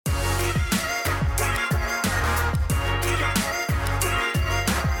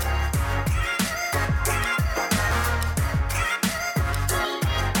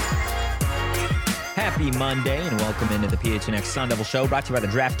Monday, and welcome into the PHNX Sun Devil Show, brought to you by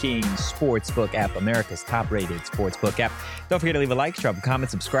the DraftKings Sportsbook app, America's top-rated sportsbook app. Don't forget to leave a like, drop a comment,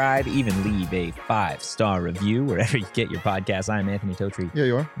 subscribe, even leave a 5-star review wherever you get your podcast. I'm Anthony Totri. Yeah,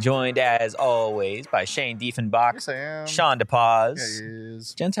 you are. Joined, as always, by Shane Diefenbach, Yes, I am. Sean DePaz. Yeah, he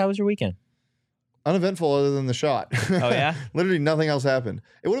is. Gents, how was your weekend? Uneventful other than the shot. Oh, yeah? Literally nothing else happened.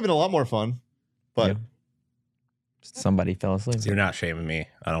 It would have been a lot more fun, but Yeah. Somebody fell asleep. You're not shaming me.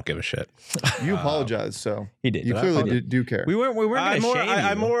 I don't give a shit. you apologize, so He did. you clearly do care. We weren't going to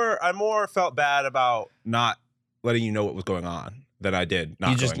shame you. I more felt bad about not letting you know what was going on than I did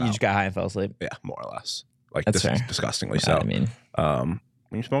not You just going out. got high and fell asleep. Yeah, more or less. Like That's fair. disgustingly Yeah, so. I mean, When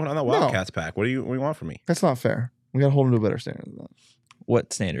you're smoking on that Wildcats pack, what do you want from me? That's not fair. We got to hold him to a better standard than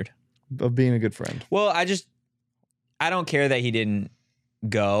what standard? that. Of being a good friend. Well, I don't care that he didn't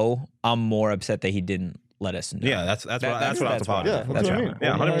go. I'm more upset that he didn't let us know. Yeah, that's what I was Yeah, apologizing. that's what I mean.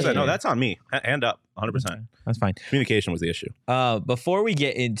 Yeah, 100%. Yeah. No, that's on me. Hand up, 100%. Okay, that's fine. Communication was the issue. Before we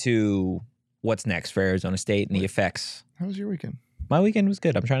get into what's next for Arizona State and the effects, How was your weekend? my weekend was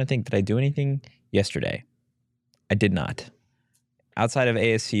good. I'm trying to think. Did I do anything yesterday? I did not. Outside of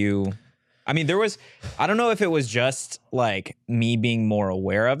ASU, I mean, I don't know if it was just like me being more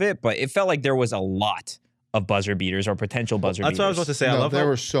aware of it, but it felt like there was a lot of buzzer beaters or potential buzzer beaters. That's what I was about to say. I No, love there how,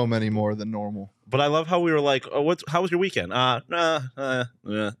 were so many more than normal. but I love how we were like, oh, how was your weekend?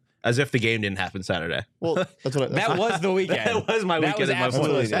 As if the game didn't happen Saturday. Well, that's what I, That was the weekend. That was my That weekend. was and my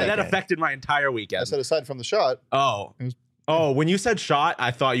absolutely point. the That weekend. affected my entire I weekend. said aside from the shot. Oh. It was- When you said shot,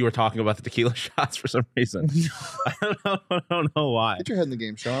 I thought you were talking about the tequila shots for some reason. I don't know why. Get your head in the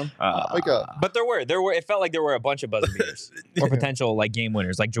game, Sean. Wake up. But there were. It felt like there were a bunch of buzzer beaters or potential like game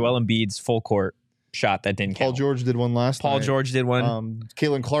winners, like Joel Embiid's full court shot that didn't Paul count. George did one last Paul night. George did one.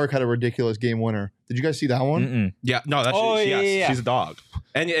 Caitlin Clark had a ridiculous game winner. Did you guys see that one? Mm-mm. Yeah, no, that's Oh, yeah. she's a dog.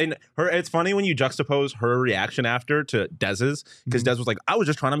 And her, it's funny when you juxtapose her reaction after to Dez's, because Dez was like, I was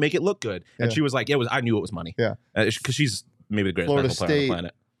just trying to make it look good. And Yeah. she was like, I knew it was money. Yeah. Because she's maybe the greatest Florida mental player on the State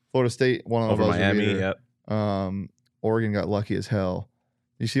planet. Florida State won on a Over buzzer Miami, beater. yep. Oregon got lucky as hell.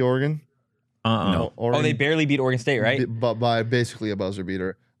 You see Oregon? No. Oregon They barely beat Oregon State, right? But by basically a buzzer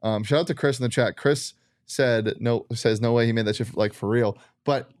beater. Shout out to Chris in the chat. Chris says no way he made that shit like for real.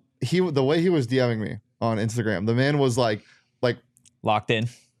 But the way he was DMing me on Instagram, the man was like Locked in.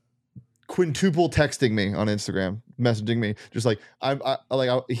 quintuple texting me on Instagram, messaging me, just like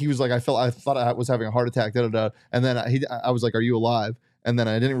he was like I thought I was having a heart attack, and then I was like, "Are you alive?" And then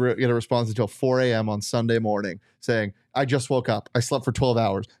I didn't get a response until 4 a.m. on Sunday morning saying, "I just woke up. I slept for 12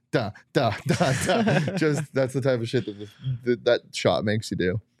 hours." Duh. Just that's the type of shit that shot makes you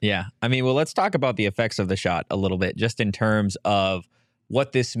do. Yeah. I mean, well, let's talk about the effects of the shot a little bit, just in terms of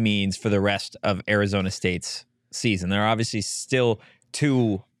what this means for the rest of Arizona State's season. There are obviously still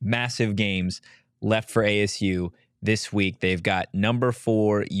 2 massive games left for ASU this week. They've got number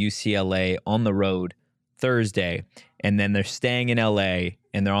 4 UCLA on the road Thursday, and then they're staying in LA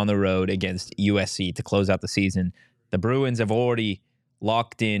and they're on the road against USC to close out the season. The Bruins have already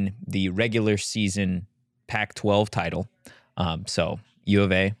locked in the regular season Pac-12 title. So U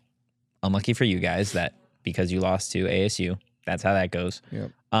of A, unlucky for you guys that because you lost to ASU, that's how that goes.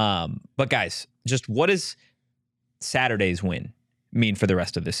 Yep. But guys, just what does Saturday's win mean for the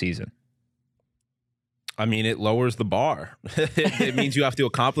rest of the season? I mean, it lowers the bar. It means you have to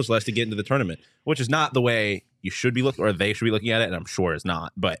accomplish less to get into the tournament, which is not the way you should be looking, or they should be looking at it, and I'm sure it's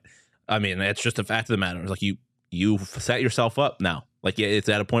not. But I mean, it's just a fact of the matter. It's like you set yourself up now. Like it's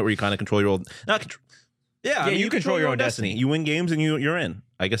at a point where you kind of control your own. I mean, you control your own destiny. You win games and you're in.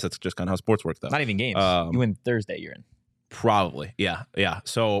 I guess that's just kind of how sports work, though. Not even games. You win Thursday, you're in. Probably, yeah.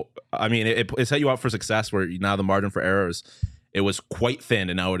 So I mean, it set you up for success. Where now the margin for error it was quite thin,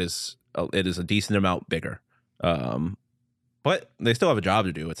 and now it is a decent amount bigger. But they still have a job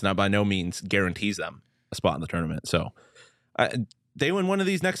to do. It's not by no means guarantees them a spot in the tournament. So they win one of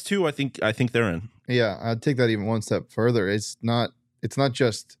these next 2. I think they're in. Yeah, I'd take that even one step further. It's not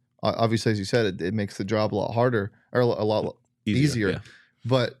just obviously, as you said, it makes the job a lot harder or a lot easier. Yeah.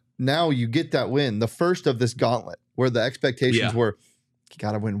 But now you get that win, the first of this gauntlet, where the expectations were you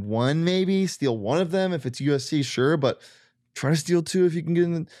got to win one, maybe steal one of them if it's USC, sure, but try to steal 2 if you can get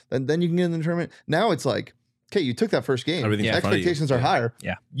in, and then you can get in the tournament. Now it's like, okay, you took that first game. Everything's in front of you. Expectations are higher.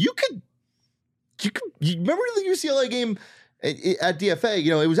 Yeah, you remember the UCLA game at DFA? You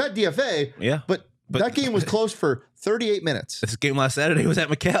know, it was at DFA. Yeah, but that game was close for 38 minutes. This game last Saturday was at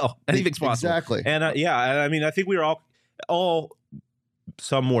McHale. Anything's possible. Exactly. And I mean, I think we were all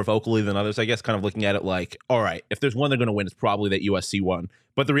some more vocally than others, I guess, kind of looking at it like, all right, if there's one they're going to win, it's probably that USC one.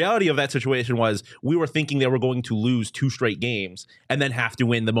 But the reality of that situation was we were thinking they were going to lose 2 straight games and then have to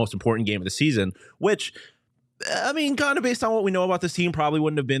win the most important game of the season, which, I mean, kind of based on what we know about this team, probably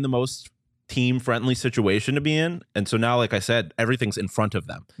wouldn't have been the most team-friendly situation to be in. And so now, like I said, everything's in front of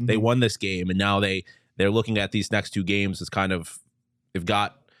them. Mm-hmm. They won this game, and now they're looking at these next 2 games as kind of, they've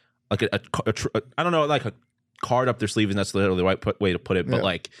got like I don't know, like a card up their sleeve, and that's literally the right way to put it. But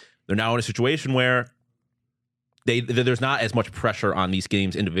like, they're now in a situation where there's not as much pressure on these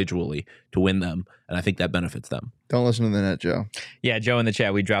games individually to win them, and I think that benefits them. Don't listen to the net, Joe. Yeah, Joe in the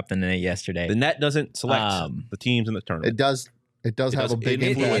chat, we dropped the net yesterday. The net doesn't select the teams in the tournament. It does have a big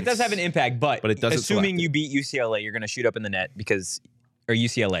influence. It does have an impact, but it doesn't assuming you beat UCLA, you're going to shoot up in the net or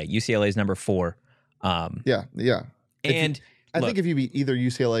UCLA is number 4. Yeah. And I think if you beat either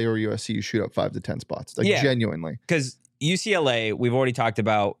UCLA or USC, you shoot up 5 to 10 spots. Like, genuinely. Because UCLA, we've already talked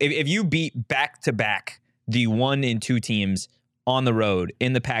about, if you beat back-to-back the 1 and 2 teams on the road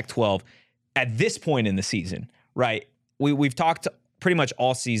in the Pac-12 at this point in the season, right? We've talked pretty much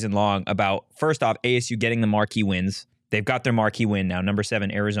all season long about, first off, ASU getting the marquee wins. They've got their marquee win now, number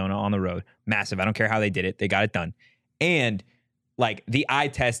 7, Arizona on the road. Massive. I don't care how they did it. They got it done. And like the eye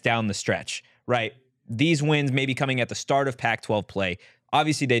test down the stretch, right? These wins may be coming at the start of Pac-12 play.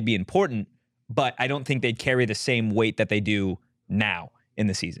 Obviously, they'd be important, but I don't think they'd carry the same weight that they do now in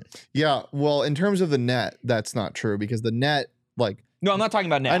the season. Yeah, well, in terms of the net, that's not true because the net, like... No, I'm not talking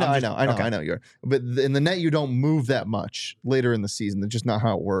about net. I know you're... But in the net, you don't move that much later in the season. That's just not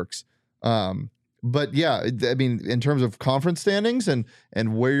how it works. But yeah, I mean, in terms of conference standings and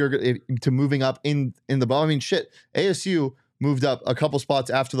where you're to moving up in the ball, I mean, shit, ASU moved up a couple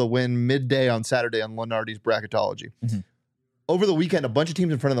spots after the win midday on Saturday on Lunardi's bracketology. Mm-hmm. Over the weekend, a bunch of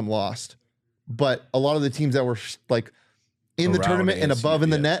teams in front of them lost, but a lot of the teams that were like in the tournament and above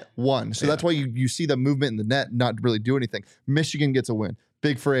in the net won. So that's why you see the movement in the net not really do anything. Michigan gets a win.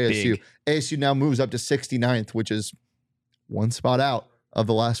 Big for ASU. ASU now moves up to 69th, which is 1 spot out of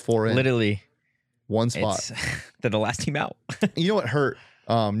the last 4 in. Literally. 1 spot. They're the last team out. You know what hurt?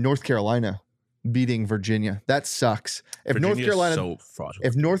 North Carolina beating Virginia. That sucks. If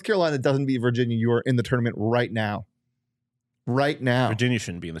North Carolina doesn't beat Virginia, you are in the tournament right now. Right now. Virginia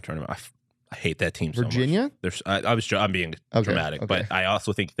shouldn't be in the tournament. I hate that team so Virginia? much. I'm being dramatic, but I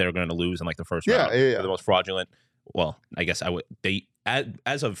also think they're going to lose in like the first round. Yeah. They're the most fraudulent. Well, I guess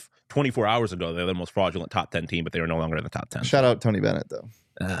as of 24 hours ago, they're the most fraudulent top 10 team, but they are no longer in the top 10. Shout out Tony Bennett, though.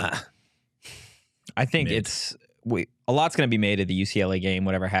 I think a lot's going to be made of the UCLA game,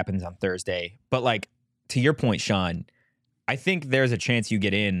 whatever happens on Thursday. But like, to your point, Sean, I think there's a chance you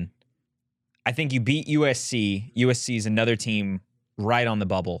get in. I think you beat USC. USC is another team right on the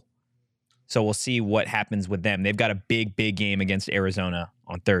bubble. So we'll see what happens with them. They've got a big game against Arizona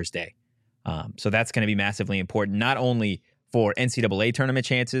on Thursday. So that's going to be massively important, not only for NCAA tournament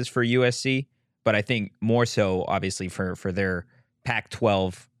chances for USC, but I think more so, obviously, for their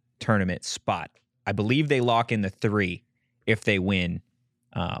Pac-12 tournament spot. I believe they lock in the 3 if they win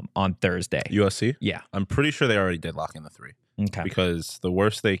on Thursday. USC? Yeah. I'm pretty sure they already did lock in the 3. Okay. Because the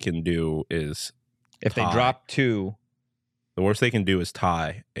worst they can do is if they drop 2. The worst they can do is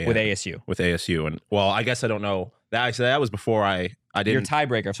tie with ASU. And well, I guess I don't know. That was before I didn't. Your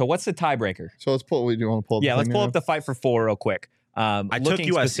tiebreaker. So what's the tiebreaker? So let's pull. Do you want to pull? Yeah, let's pull up the fight for 4 real quick. I took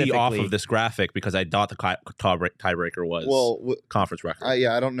USC off of this graphic because I thought the tiebreaker was conference record.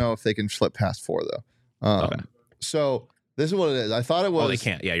 I don't know if they can slip past 4 though. Okay. So this is what it is. I thought it was. Oh, they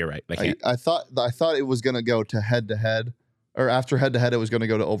can't. Yeah, you're right. They can't. I thought it was going to go to head to head, or after head to head, it was going to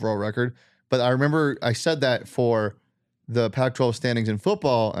go to overall record. But I remember I said that for the Pac-12 standings in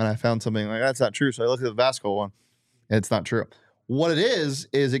football, and I found something like that's not true. So I looked at the basketball one, and it's not true. What it is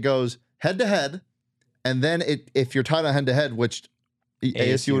it goes head to head, and then if you're tied on head to head, which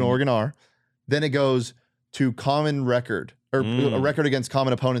ASU and Oregon are, then it goes to common record or a record against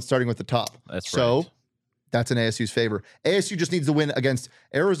common opponents, starting with the top. So that's in ASU's favor. ASU just needs to win against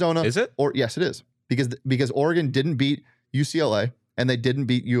Arizona. Is it? Or yes, it is because Oregon didn't beat UCLA and they didn't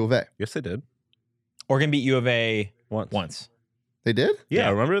beat U of A. Yes, they did. Oregon beat U of A once. They did? Yeah,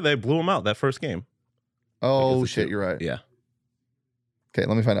 remember they blew them out that first game. Oh shit, you're right. Yeah. Okay,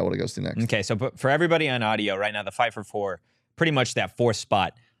 let me find out what it goes to next. Okay, so for everybody on audio right now, the fight for 4, pretty much that 4th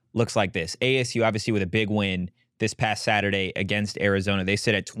spot looks like this. ASU obviously with a big win this past Saturday against Arizona. They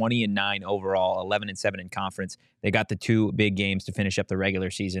sit at 20-9 overall, 11-7 in conference. They got the 2 big games to finish up the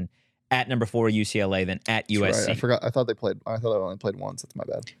regular season. At number 4, UCLA, then at USC. Right. I forgot. I thought I only played once. That's my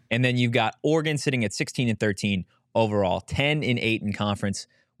bad. And then you've got Oregon sitting at 16-13 overall, 10-8 in conference,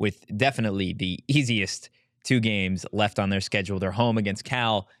 with definitely the easiest 2 games left on their schedule. They're home against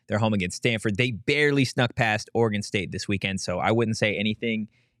Cal. They're home against Stanford. They barely snuck past Oregon State this weekend, so I wouldn't say anything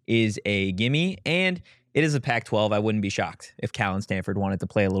is a gimme. And it is a Pac-12. I wouldn't be shocked if Cal and Stanford wanted to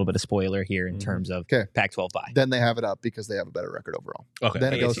play a little bit of spoiler here in terms of Pac-12 bye. Then they have it up because they have a better record overall. Okay.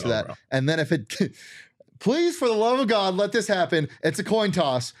 Then it goes to that. And then if it, please, for the love of God, let this happen. It's a coin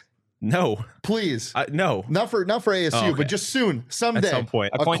toss. No. Please. No. Not for ASU, but just soon, someday. At some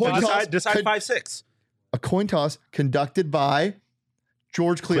point. A coin toss. Decide 5-6. A coin toss conducted by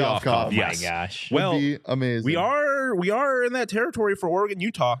George Kliavkoff. Oh my gosh. Would be amazing. We are in that territory for Oregon,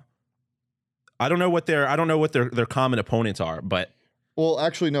 Utah. I don't know what their common opponents are, but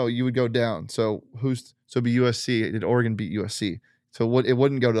actually no, you would go down. So it'd be USC. Did Oregon beat USC? So it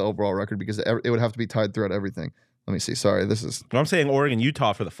wouldn't go to the overall record because it would have to be tied throughout everything. Let me see. Sorry, this is. I'm saying Oregon,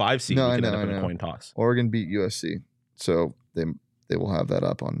 Utah for the 5 seed. No, we I could know. end up in a coin toss. Oregon beat USC, so they will have that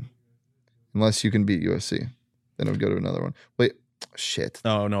up on. Unless you can beat USC, then it would go to another one. Wait, shit.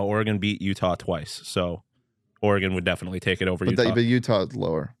 Oh no, Oregon beat Utah twice, so Oregon would definitely take it over Utah. But Utah is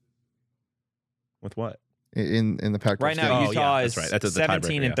lower. With what? In the Pac-12 right now, Utah is right. That's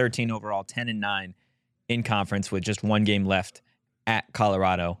 17 and 13 overall, 10 and 9 in conference with just 1 game left at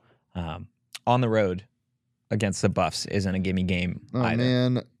Colorado. On the road against the Buffs isn't a gimme game either.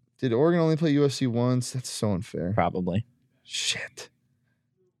 Man, did Oregon only play USC once? That's so unfair. Probably. Shit.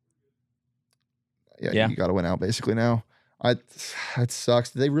 Yeah, you got to win out basically now. That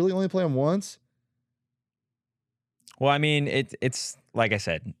sucks. Did they really only play them once? Well, I mean, it's like I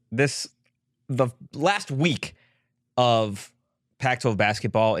said, the last week of Pac-12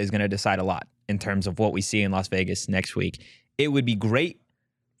 basketball is going to decide a lot in terms of what we see in Las Vegas next week. It would be great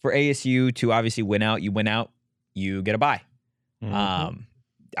for ASU to obviously win out. You win out, you get a bye.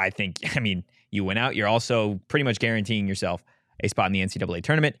 Mm-hmm. You win out, you're also pretty much guaranteeing yourself a spot in the NCAA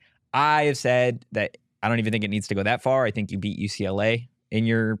tournament. I have said that I don't even think it needs to go that far. I think you beat UCLA in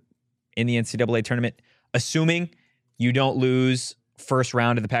the NCAA tournament, assuming you don't lose first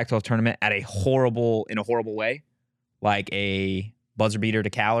round of the Pac-12 tournament in a horrible way, like a buzzer beater to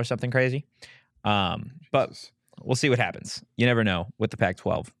Cal or something crazy. But we'll see what happens. You never know with the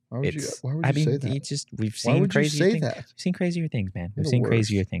Pac-12. Why would you say that? We've seen crazier things. That? We've seen crazier things, man. We've You're seen the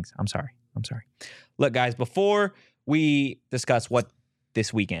crazier things. I'm sorry. Look, guys, before we discuss what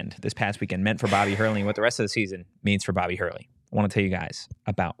this past weekend meant for Bobby Hurley and what the rest of the season means for Bobby Hurley, I want to tell you guys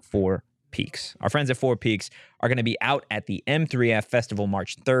about 4 Peaks. Our friends at 4 Peaks are going to be out at the M3F Festival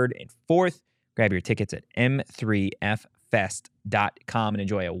March 3rd and 4th. Grab your tickets at m3ffest.com and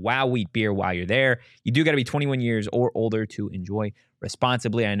enjoy a Wow Wheat beer while you're there. You do got to be 21 years or older to enjoy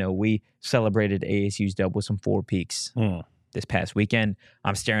responsibly. I know we celebrated ASU's dub with some 4 Peaks this past weekend.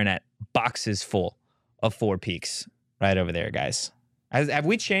 I'm staring at boxes full of 4 Peaks right over there, guys. Have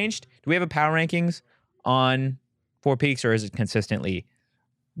we changed? Do we have a power rankings on 4 Peaks, or is it consistently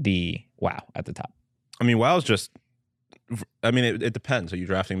the Wow at the top? I mean, Wow's just. I mean, it depends. Are you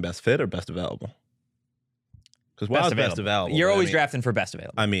drafting best fit or best available? Because Wow's best available. You're always drafting for best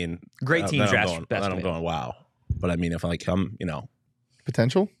available. I mean, great team drafts best available. I'm going Wow, but I mean, if I come,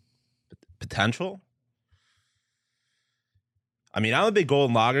 potential. I mean, I'm a big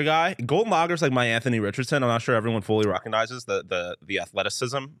Golden Lager guy. Golden Lager's like my Anthony Richardson. I'm not sure everyone fully recognizes the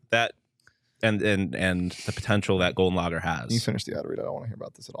athleticism that and the potential that Golden Lager has. You finish the ad read. I don't want to hear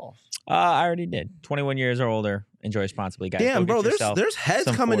about this at all. I already did. 21 years or older. Enjoy responsibly, guys. Damn, bro. There's heads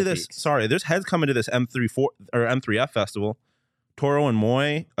coming to this. Sorry, there's heads coming to this M3F festival. Toro and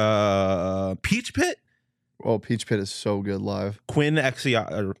Moy, Peach Pit. Oh, Peach Pit is so good live. Quinn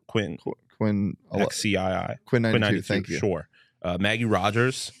XCI Quinn XCII. Quinn 92. Thank you. Sure. Maggie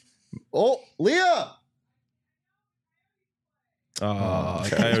Rogers. Oh, Leah.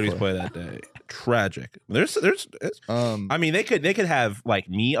 Coyotes play that day. Tragic. There's I mean, they could have like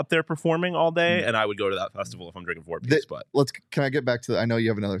me up there performing all day, and I would go to that festival if I'm drinking 4 Peaks. But can I get back to I know you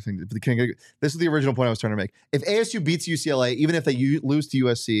have another thing. This is the original point I was trying to make. If ASU beats UCLA, even if they lose to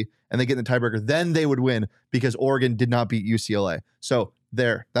USC and they get in the tiebreaker, then they would win because Oregon did not beat UCLA. So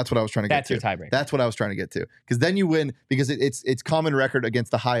that's what I was trying to get to. That's your tiebreaker. That's what I was trying to get to. Because then you win because it's common record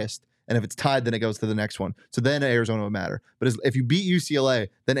against the highest. And if it's tied, then it goes to the next one. So then Arizona would matter. But if you beat UCLA,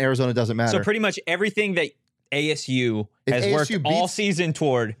 then Arizona doesn't matter. So pretty much everything that ASU has worked all season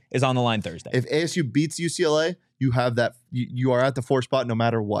toward is on the line Thursday. If ASU beats UCLA, you have that. You are at the 4 spot no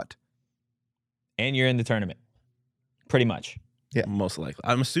matter what. And you're in the tournament. Pretty much. Yeah. Most likely.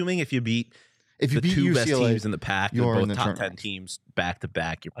 I'm assuming if you beat the 2 UCLA, best teams in the pack, you're both in the top tournament. 10 teams back to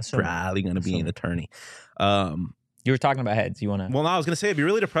back, you're probably going to be in the tourney. You were talking about heads. You want to? Well, no, I was going to say it'd be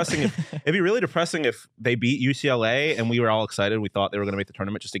really depressing if they beat UCLA and we were all excited. We thought they were going to make the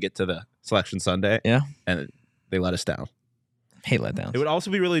tournament just to get to the Selection Sunday. Yeah. And they let us down. Hate letdowns. It would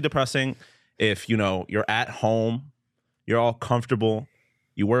also be really depressing if, you're at home, you're all comfortable,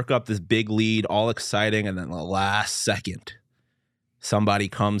 you work up this big lead, all exciting, and then the last second, somebody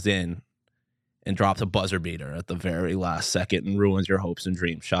comes in and drops a buzzer beater at the very last second and ruins your hopes and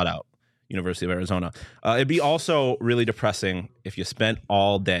dreams. Shout out, University of Arizona. It'd be also really depressing if you spent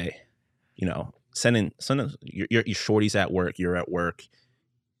all day, sending your shorties at work. You're at work.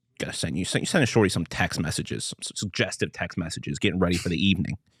 Gotta sending shorty some text messages, some suggestive text messages, getting ready for the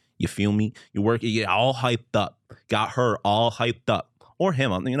evening. You feel me? You get all hyped up. Got her all hyped up, or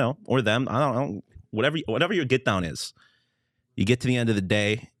him, or them. I don't know. Whatever your get down is. You get to the end of the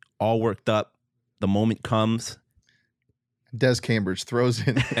day, all worked up. The moment comes. Des Cambridge throws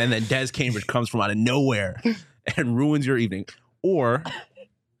in. And then Des Cambridge comes from out of nowhere and ruins your evening. Or,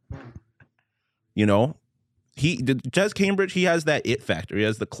 Des Cambridge, he has that it factor. He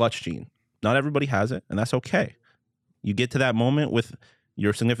has the clutch gene. Not everybody has it, and that's okay. You get to that moment with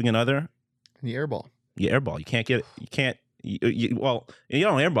your significant other. And you airball. You airball. You can't get it. You can't. You don't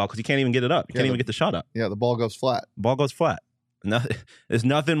airball because you can't even get it up. You can't even get the shot up. Yeah, the ball goes flat. Ball goes flat. There's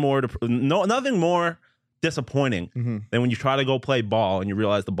nothing more nothing more disappointing than when you try to go play ball and you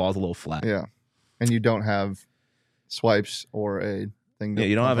realize the ball's a little flat. Yeah, and you don't have swipes or a thing. Yeah,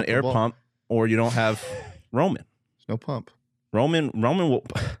 you don't have an air pump, or you don't have Roman. There's no pump. Roman will.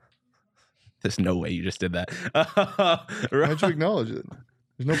 There's no way you just did that. How'd you acknowledge it?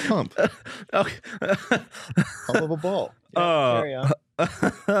 There's no pump. Okay. Pump of a ball. Carry on.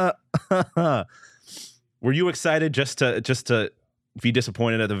 Were you excited just to be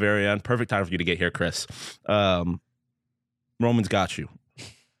disappointed at the very end? Perfect time for you to get here, Chris. Roman's got you.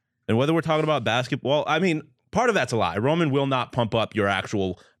 And whether we're talking about basketball, I mean, part of that's a lie. Roman will not pump up your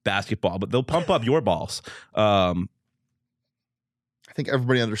actual basketball, but they'll pump up your balls. I think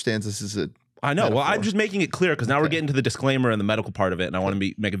everybody understands this is a I know. metaphor. Well, I'm just making it clear because now we're getting to the disclaimer and the medical part of it, and I want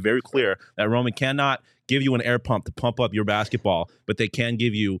to make it very clear that Roman cannot give you an air pump to pump up your basketball, but they can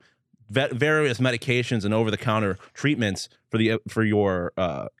give you various medications and over-the-counter treatments for your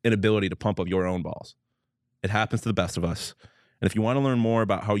inability to pump up your own balls. It happens to the best of us. And if you want to learn more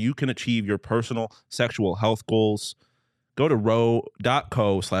about how you can achieve your personal sexual health goals, go to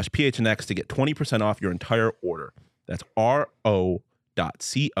ro.co/phnx to get 20% off your entire order. That's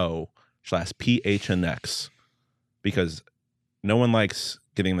ro.co/phnx, because no one likes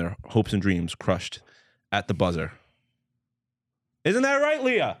getting their hopes and dreams crushed at the buzzer. Isn't that right,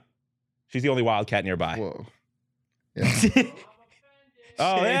 Leah? She's the only Wildcat nearby. Whoa. Yeah.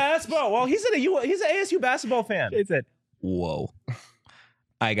 Oh, yeah, that's Bo. Well, he's an ASU basketball fan. He said, whoa. All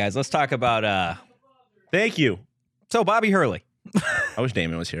right, guys, let's talk about Thank you. so Bobby Hurley. I wish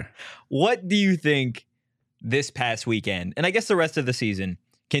Damon was here. What do you think this past weekend, and I guess the rest of the season,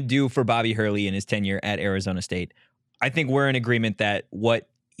 can do for Bobby Hurley in his tenure at Arizona State? I think we're in agreement that what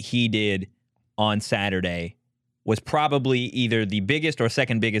he did on Saturday was probably either the biggest or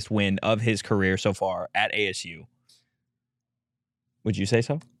second biggest win of his career so far at ASU. Would you say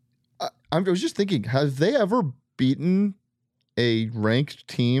so? I was just thinking, have they ever beaten a ranked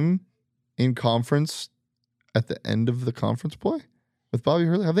team in conference at the end of the conference play with Bobby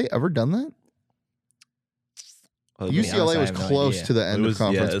Hurley? Have they ever done that? UCLA was close to the end of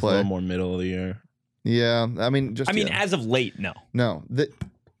conference play. It's a little more middle of the year. Yeah, I mean, as of late, no. No.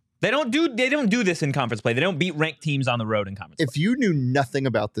 They don't do this in conference play. They don't beat ranked teams on the road in conference play. If you knew nothing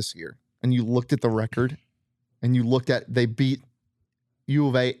about this year and you looked at the record and you looked at they beat U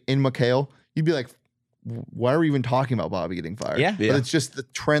of A in McHale, you'd be like, why are we even talking about Bobby getting fired? Yeah. But it's just the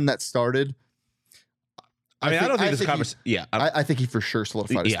trend that started. I don't think this conversation. Yeah. I think he for sure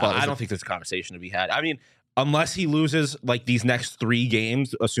solidified his spot. I don't think there's a conversation to be had. I mean, unless he loses like these next 3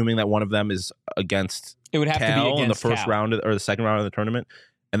 games, assuming that one of them is against it would have Cal to be against in the first Cal. round or the second round of the tournament,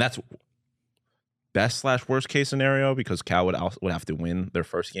 and that's best/worst case scenario because Cal would have to win their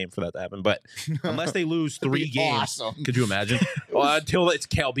first game for that to happen. But unless they lose 3 games, awesome. Could you imagine? Well, until it's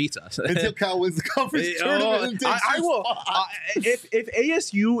Cal beats us, until Cal wins the conference tournament. And takes I will. If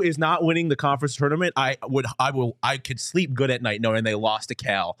ASU is not winning the conference tournament, I could sleep good at night knowing they lost to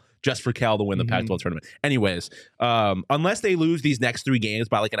Cal just for Cal to win the Pac-12 tournament. Anyways, unless they lose these next 3 games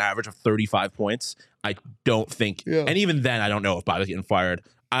by like an average of 35 points, I don't think. Yeah. And even then, I don't know if Bobby's getting fired.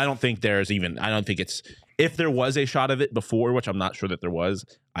 I don't think it's. If there was a shot of it before, which I'm not sure that there was,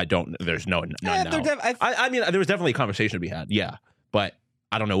 there's none now. I mean, there was definitely a conversation to be had. Yeah, but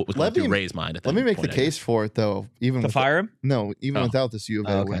I don't know what was going through Ray's mind at that point. Let me make the case for it though. Even to fire him? No, even without this U of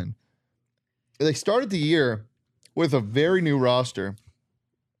A win, they started the year with a very new roster,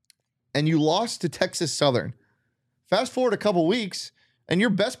 and you lost to Texas Southern. Fast forward a couple weeks, and your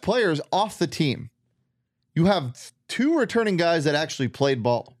best player is off the team. You have 2 returning guys that actually played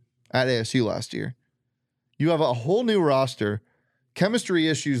ball at ASU last year. You have a whole new roster. Chemistry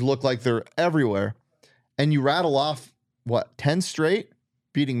issues look like they're everywhere. And you rattle off, 10 straight?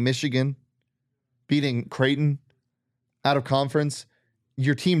 Beating Michigan, beating Creighton out of conference.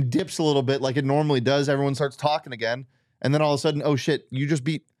 Your team dips a little bit like it normally does. Everyone starts talking again. And then all of a sudden, oh shit, you just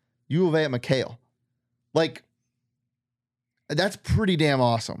beat U of A at McHale. Like, that's pretty damn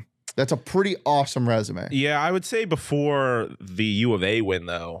awesome. That's a pretty awesome resume. Yeah, I would say before the U of A win,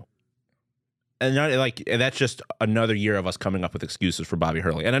 though, and that's just another year of us coming up with excuses for Bobby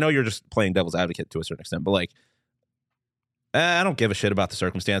Hurley. And I know you're just playing devil's advocate to a certain extent, but like, I don't give a shit about the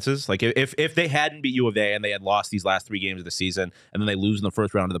circumstances. Like, if they hadn't beat U of A and they had lost these last 3 games of the season and then they lose in the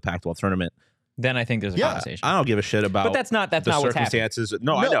first round of the Pac-12 tournament, then I think there's a conversation. I don't give a shit about. But that's not what's circumstances.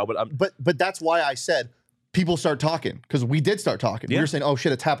 No, I know, but that's why I said people start talking, because we did start talking. Yeah. We were saying, oh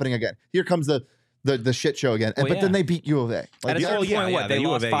shit, it's happening again. Here comes the shit show again. Well, but then they beat U of A. At a certain point, they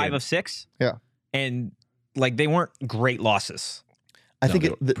lost 5 of 6. Yeah. And like, they weren't great losses. I think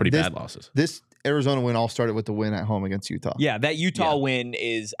pretty bad losses. This Arizona win all started with the win at home against Utah. Yeah, that Utah win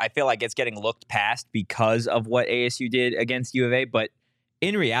is, I feel like it's getting looked past because of what ASU did against U of A. But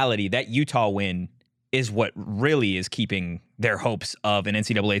in reality, that Utah win is what really is keeping their hopes of an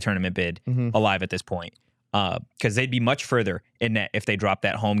NCAA tournament bid alive at this point. Because they'd be much further in net if they dropped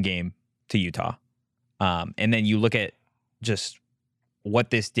that home game to Utah. And then you look at just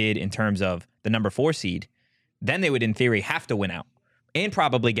what this did in terms of the number 4 seed, then they would, in theory, have to win out and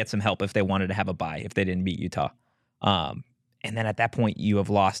probably get some help if they wanted to have a bye if they didn't beat Utah. And then at that point, you have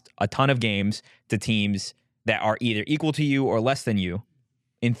lost a ton of games to teams that are either equal to you or less than you,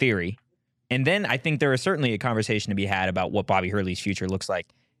 in theory. And then I think there is certainly a conversation to be had about what Bobby Hurley's future looks like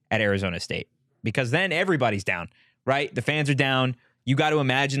at Arizona State. Because then everybody's down, right? The fans are down. You got to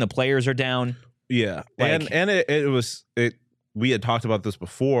imagine the players are down. Yeah. We had talked about this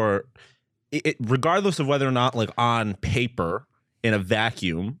before. Regardless of whether or not, like, on paper, in a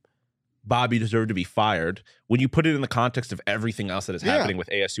vacuum, Bobby deserved to be fired, when you put it in the context of everything else that is happening with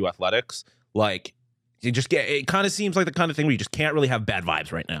ASU athletics, like, it kind of seems like the kind of thing where you just can't really have bad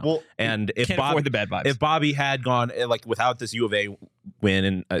vibes right now. Well, and can't afford the bad vibes. If Bobby had gone, like, without this U of A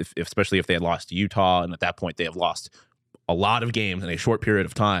win, and especially if they had lost to Utah, and at that point they have lost a lot of games in a short period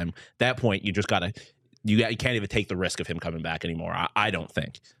of time, at that point you just gotta, you can't even take the risk of him coming back anymore. I don't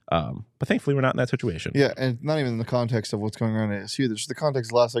think. But thankfully we're not in that situation. Yeah, and not even in the context of what's going on at ASU. There's the context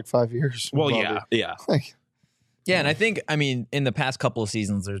of the last 5 years. Well, Bobby. yeah. Yeah, and I think, in the past couple of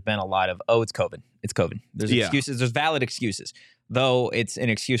seasons, there's been a lot of, it's COVID. It's COVID. There's excuses. There's valid excuses, though it's an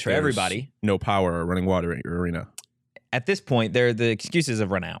excuse for everybody. No power or running water at your arena. At this point, the excuses have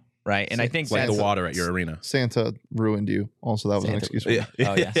run out, right? And I think like the water at your arena. Santa ruined you. Also, that was an excuse for you.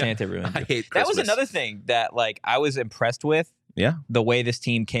 Oh, yeah, Santa ruined you. I hate Christmas. That was another thing that, like, I was impressed with. Yeah. The way this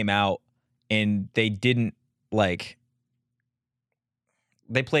team came out, and they didn't, like,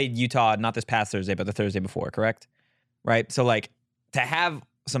 they played Utah not this past Thursday, but the Thursday before, correct? Right? So, like, to have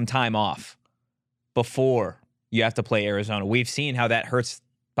some time off before you have to play Arizona, we've seen how that hurts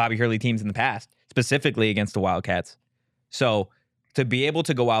Bobby Hurley teams in the past, specifically against the Wildcats. So, to be able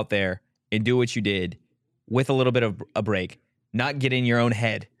to go out there and do what you did with a little bit of a break, not get in your own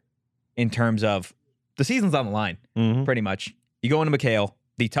head in terms of the season's on the line, pretty much. You go into McHale,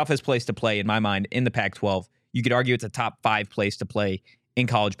 the toughest place to play, in my mind, in the Pac-12. You could argue it's a top 5 place to play in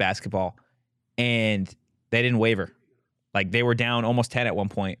college basketball, and they didn't waver. Like, they were down almost 10 at one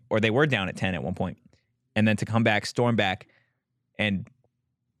point, or they were down at 10 at one point, and then to come back, storm back, and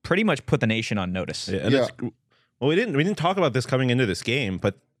pretty much put the nation on notice. Yeah. Well, we didn't talk about this coming into this game,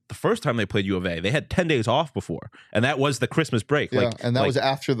 but the first time they played U of A, they had 10 days off before, and that was the Christmas break. Yeah, and that was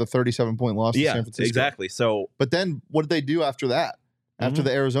after the 37-point loss to San Francisco. Exactly. So, but then what did they do after that? After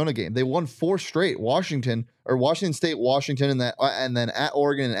the Arizona game, they won 4 straight. Washington State, Washington, and then at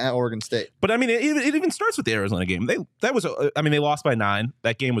Oregon and at Oregon State. But I mean, it even starts with the Arizona game. They lost by 9.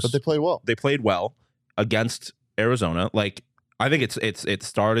 That game was. But they played well. They played well against Arizona. Like, I think it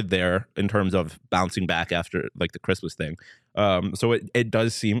started there in terms of bouncing back after, like, the Christmas thing. So it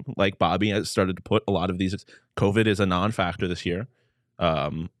does seem like Bobby has started to put a lot of these. COVID is a non-factor this year.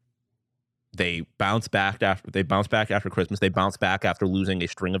 They bounce back after Christmas. They bounce back after losing a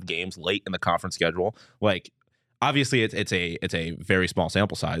string of games late in the conference schedule. Like, obviously it's a very small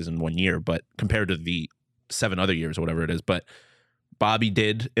sample size in 1 year, but compared to the 7 other years or whatever it is. But Bobby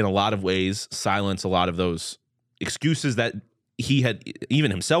did, in a lot of ways, silence a lot of those excuses that he had,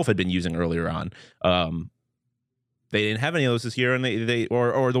 even himself, had been using earlier on. They didn't have any of those this year, and they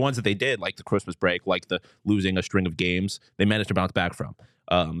or the ones that they did, like the Christmas break, like the losing a string of games, they managed to bounce back from.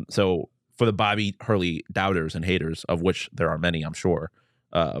 So for the Bobby Hurley doubters and haters, of which there are many, I'm sure,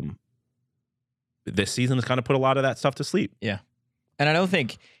 this season has kind of put a lot of that stuff to sleep. Yeah. And I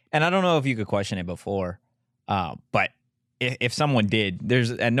don't know if you could question it before, but if someone did,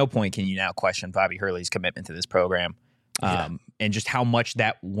 there's at no point can you now question Bobby Hurley's commitment to this program, and just how much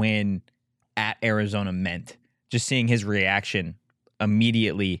that win at Arizona meant. Just seeing his reaction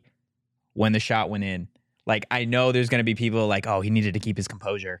immediately when the shot went in. Like, I know there's going to be people like, oh, he needed to keep his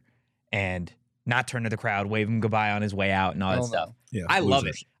composure and not turn to the crowd, wave him goodbye on his way out and all that stuff. Yeah, I love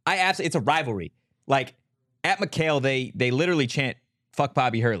it. It's a rivalry. Like, at McHale, they literally chant, fuck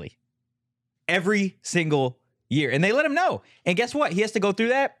Bobby Hurley every single year. And they let him know. And guess what? He has to go through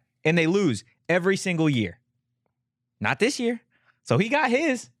that, and they lose every single year. Not this year. So he got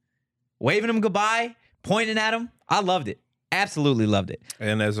his. Waving him goodbye, pointing at him. I loved it. Absolutely loved it.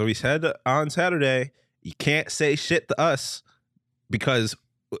 And as we said on Saturday, you can't say shit to us because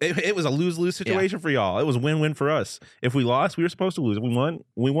it was a lose-lose situation for y'all. It was win-win for us. If we lost, we were supposed to lose. If we won,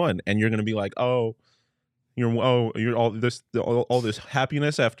 we won. And you're going to be like, you're all this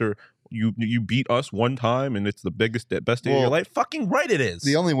happiness after you beat us one time and it's the best day of your life. Fucking right it is.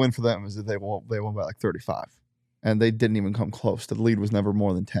 The only win for them is that they won by like 35. And they didn't even come close. The lead was never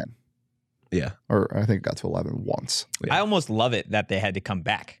more than 10. Yeah. Or I think it got to 11 once. Yeah. I almost love it that they had to come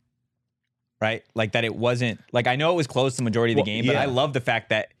back. Right? Like that it wasn't, like I know it was close the majority of the game, but I love the fact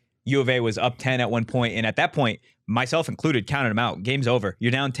that U of A was up 10 at one point, and at that point, myself included, counted them out. Game's over.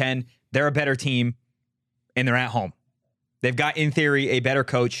 You're down 10. They're a better team, and they're at home. They've got, in theory, a better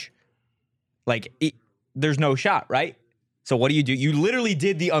coach. Like, there's no shot, right? So what do? You literally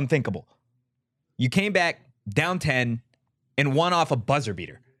did the unthinkable. You came back down 10 and won off a buzzer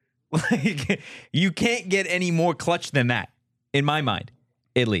beater. Like, you can't get any more clutch than that, in my mind,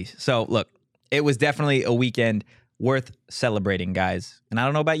 at least. So, look, it was definitely a weekend worth celebrating, guys. And I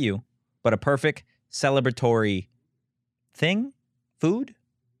don't know about you, but a perfect celebratory food,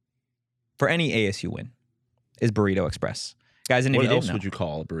 for any ASU win is Burrito Express. Guys, and if what you didn't else know, would you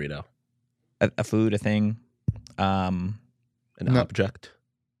call a burrito? A food, a thing, An object?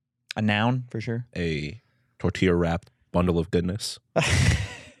 a noun, for sure. A tortilla-wrapped bundle of goodness?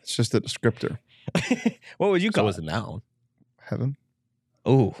 It's just a descriptor. What would you call it? So is a noun. Heaven.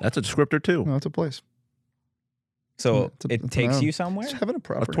 Oh, That's a descriptor too. No, it's a place. so It's a it takes noun. you somewhere? It's heaven a A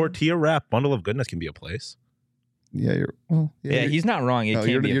property. tortilla-wrapped bundle of goodness can be a place. Yeah, you're. Well, Yeah, he's not wrong. It no, can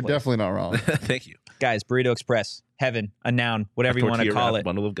you're, be a you're place. definitely not wrong. Thank you. Guys, Burrito Express, heaven, a noun, whatever you want to call it.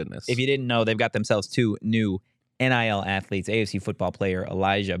 Bundle of goodness. If you didn't know, they've got themselves two new NIL athletes, AFC football player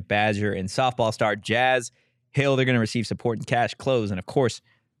Elijah Badger and softball star Jazz Hill. They're going to receive support in cash, clothes, and, of course,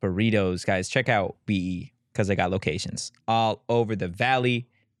 burritos. Guys, check out BE because they got locations all over the valley.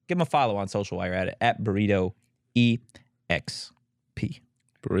 Give them a follow on social while you're at it, at Burrito EXP.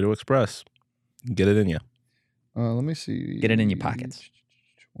 Burrito Express. Get it in you. Let me see. Get it in your pockets.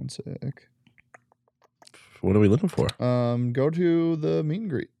 One sec. What are we looking for? Go to the meet and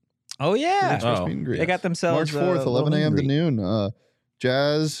greet. Oh, yeah. Express Oh. meet and greet. They got themselves March 4th, 11 a.m. to meet and greet. noon.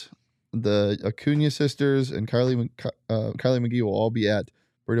 Jazz, the Acuna sisters, and Kylie McGee will all be at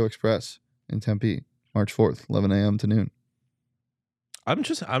Burrito Express in Tempe, March 4th, 11 a.m. to noon. I'm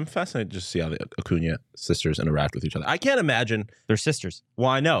fascinated to just see how the Acuna sisters interact with each other. I can't imagine. They're sisters. Well,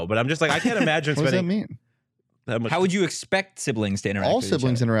 I know, but I'm just like, I can't imagine What does that spending mean? that much. How would you expect siblings to interact All with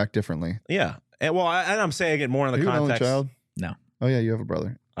siblings each other? interact differently. Yeah. And well, I'm saying it more in Are the you an only context. child? No. Oh, yeah, you have a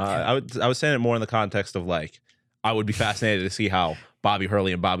brother. I was saying it more in the context of like, I would be fascinated to see how Bobby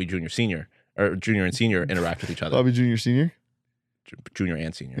Hurley and Bobby Jr. Senior or Junior and Senior interact with each other. Bobby Jr. Senior? Junior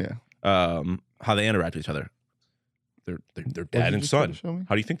and Senior. Yeah. How they interact with each other. They're What dad did you and just try son. to show me?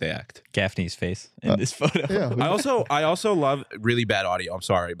 How do you think they act? Gaffney's face in this photo. Yeah. I also love really bad audio. I'm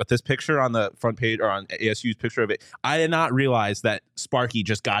sorry, but this picture on the front page or on ASU's picture of it, I did not realize that Sparky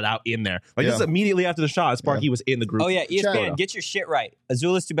just got out in there. Like this is immediately after the shot. Sparky was in the group. Oh, yeah. ESPN, Chat. get your shit right.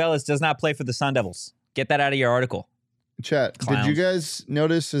 Azuolas Tubelis does not play for the Sun Devils. Get that out of your article. Chat, Clowns. did you guys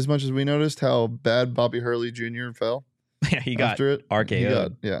notice as much as we noticed how bad Bobby Hurley Jr. fell Yeah, he got after it? RKO'd. He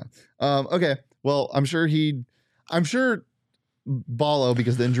got, yeah. Okay. Well, I'm sure Ballo,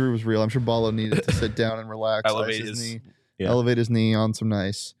 because the injury was real, I'm sure Ballo needed to sit down and relax, Elevate ice his his- knee, yeah. elevate his knee on some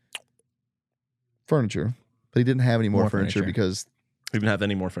nice furniture. But he didn't have any more furniture because We didn't have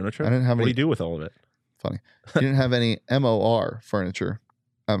any more furniture. I didn't have What do any. you do with all of it? He didn't have any MOR furniture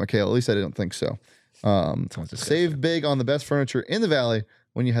at McHale. At least I didn't think so. Sounds disgusting. Save big on the best furniture in the valley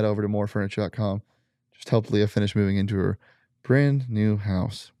when you head over to morefurniture.com. Just helped Leah finish moving into her brand new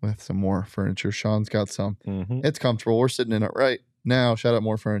house with some more furniture. Sean's got some. Mhm. It's comfortable. We're sitting in it right now. Shout out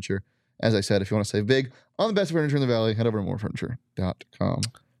More Furniture. As I said, if you want to save big on the best furniture in the valley, head over to morefurniture.com.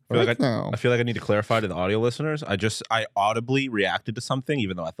 I feel like I need to clarify to the audio listeners. I audibly reacted to something,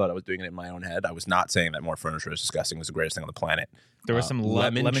 even though I thought I was doing it in my own head. I was not saying that More Furniture is disgusting. It was the greatest thing on the planet. There was some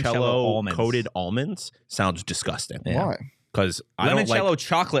limoncello almonds. coated almonds. Sounds disgusting. Yeah. Why? Because I don't like. Limoncello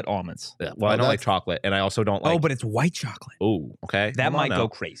chocolate almonds. I don't like chocolate, and I also don't like. Oh, but it's white chocolate. Oh, okay. That Hold on might now. go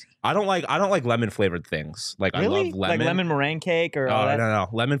crazy. I don't like lemon flavored things. Like I Really? love lemon. Like lemon meringue cake or all Oh, that? no.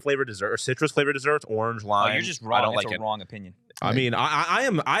 Lemon flavored dessert or citrus flavored desserts, orange, Oh, lime. you're just wrong. I don't It's like a it. wrong opinion. I mean,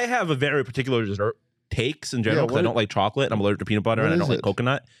 I have a very particular dessert takes in general because I don't like chocolate. And I'm allergic to peanut butter, and I don't like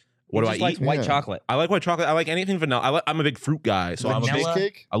coconut. What do I like eat? white Yeah. chocolate. I like white chocolate. I like anything vanilla. I'm a big fruit guy, so I'm a big. Vanilla?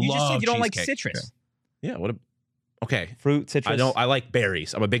 Cheesecake? I You just love said you don't like cheesecake. citrus. Yeah. Okay. Fruit, citrus. I like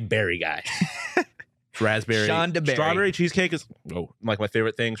berries. I'm a big berry guy. Raspberry, Sean DeBerry. strawberry cheesecake is like my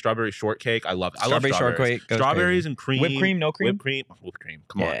favorite thing. Strawberry shortcake, I love it. I love Strawberry strawberries. shortcake goes Strawberries crazy. and cream. Whipped cream, no cream? Whipped cream.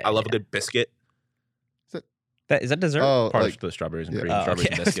 Come on, Yeah, I love a yeah. good biscuit. Is that dessert? Oh, Part like of the strawberries and yeah. cream. Oh, Strawberries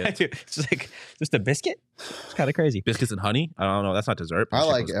okay. and biscuits. It's just like just a biscuit. It's kind of crazy. Biscuits and honey. I don't know. That's not dessert. but I shit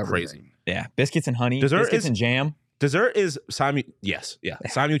like goes everything. crazy. Yeah, biscuits and honey. Dessert biscuits is- and jam. Dessert is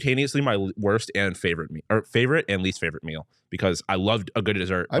simultaneously my worst and favorite favorite and least favorite meal because I loved a good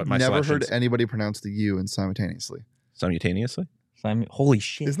dessert. I've but my never heard selections- anybody pronounce the U in simultaneously. simultaneously. Holy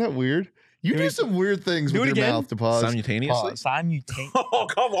shit. Isn't that weird? You do some weird things do with it your again? mouth to pause. Simultaneously? Pause. Simultaneous. Oh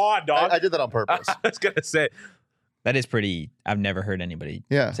come on, dog! I did that on purpose. I was gonna say That is pretty. I've never heard anybody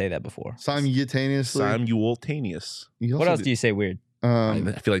Yeah. say that before. Simultaneously. simultaneous. You What also else do you say weird? I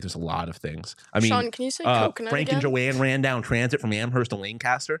feel like there's a lot of things. I mean, Sean, can you say coconut Frank again? and Joanne ran down transit from Amherst to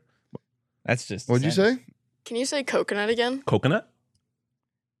Lancaster. That's just. What'd you say? Can you say coconut again? Coconut.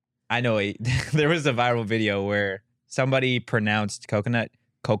 I know there was a viral video where somebody pronounced coconut.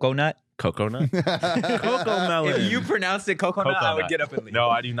 Coconut. Cocoa melon. If you pronounced it coconut, I would Coconut. get up and leave. No,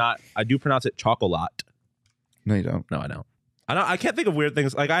 I do not. I do pronounce it chocolat. No, you don't. No, I don't. I can't think of weird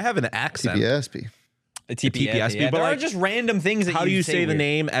things. Like I have an accent. TPSP. A TPSP. TPSP, Yeah, but there are like, just random things that How do you say the weird.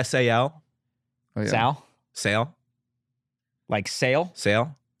 name SAL? Oh, yeah. Sal? Sail? Like sail?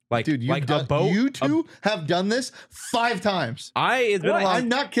 Sail? Like Dude, you've like done, a boat? you two have done this 5 times. It's been a long. I'm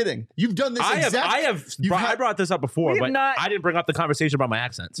not kidding. You've done this I brought this up before, We have but not- I didn't bring up the conversation about my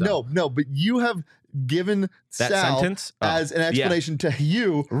accent. So. No, but you have given That Sal sentence? Oh, as an explanation to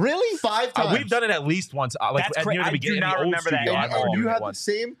you. Really? 5 times. We've done it at least once. Like That's near the I do beginning not of the old remember that. studio. And, I and you remember have it the once.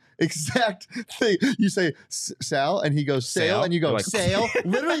 same exact thing. You say Sal, and he goes sail, Sail? and you go You're like- sail.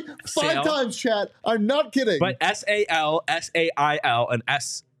 Literally 5 Sail? times, chat. I'm not kidding. But SAL, SAIL, and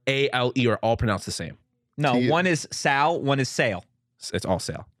SALE are all pronounced the same. No, To you. one is Sal, one is sail. It's all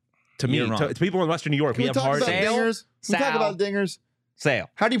sail. To me, You're wrong. to people in Western New York, Can we have talk hard. about Sail? dingers? Can we talk Sal. about dingers? Sail.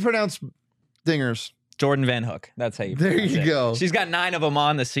 How do you pronounce dingers? Jordan Van Hook. That's how you There pronounce you it. go. She's got 9 of them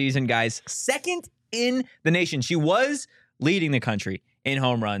on the season, guys. Second in the nation. She was leading the country in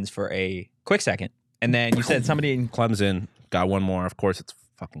home runs for a quick second. And then you said somebody in Clemson got one more. Of course, it's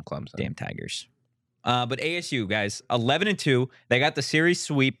fucking Clemson. damn Tigers. But ASU, guys, 11-2. They got the series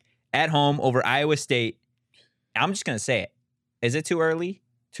sweep at home over Iowa State. I'm just going to say it. Is it too early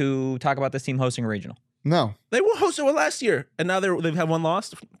to talk about this team hosting a regional? No. They were hosted one last year, and now they've had one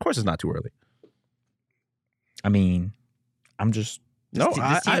loss. Of course, it's not too early. I mean, I'm just No,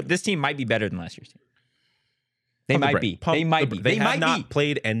 this team might be better than last year's team. They Pump the might brake. be. Pump They the might br- be. They They have might not be.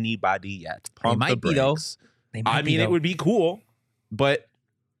 played anybody yet. Pump might the be, though. brakes. They might I be, mean, it though. would be cool, but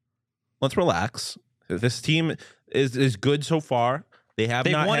let's relax. This team is good so far. They have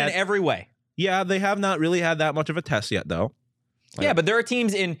They've not won had, in every way. Yeah, they have not really had that much of a test yet, though. Yeah, but there are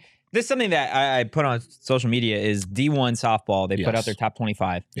teams in. This is something that I put on social media is D1 softball. They put Yes. out their top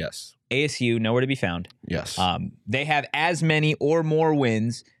 25. Yes. ASU, nowhere to be found. Yes. They have as many or more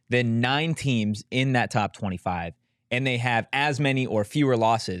wins than 9 teams in that top 25. And they have as many or fewer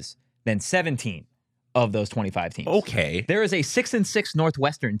losses than 17 of those 25 teams. Okay. There is a 6-6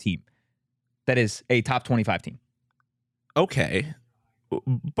 Northwestern team that is a top 25 team. Okay.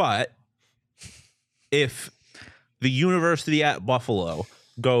 But if the University at Buffalo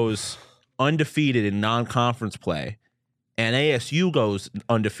goes undefeated in non-conference play and ASU goes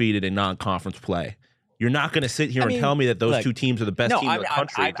undefeated in non-conference play, you're not going to sit here I and mean, tell me that those look, two teams are the best no, team in the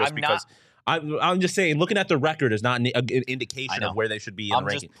country I'm just because. I'm just saying, looking at the record is not an indication of where they should be in I'm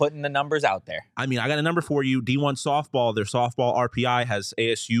the just ranking. putting the numbers out there. I mean, I got a number for you. D1 softball, their softball RPI has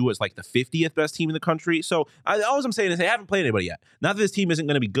ASU as like the 50th best team in the country. So all I'm saying is they haven't played anybody yet. Not that this team isn't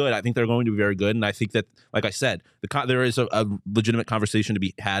going to be good. I think they're going to be very good. And I think that, like I said, there is a legitimate conversation to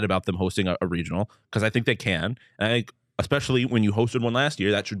be had about them hosting a regional because I think they can. And I think especially when you hosted one last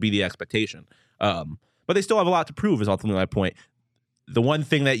year. That should be the expectation. But they still have a lot to prove, is ultimately my point. The one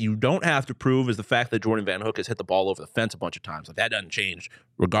thing that you don't have to prove is the fact that Jordan Van Hook has hit the ball over the fence a bunch of times. Like, that doesn't change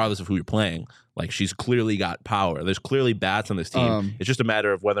regardless of who you're playing. Like, she's clearly got power. There's clearly bats on this team. It's just a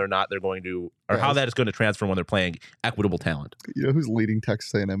matter of whether or not they're going to, or how that is going to transfer when they're playing equitable talent. You know who's leading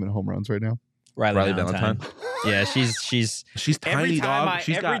Texas A&M in home runs right now? Riley Valentine. Yeah, she's tiny, dog.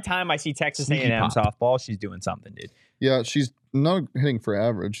 Every time I see Texas A&M softball, she's doing something, dude. Yeah, she's not hitting for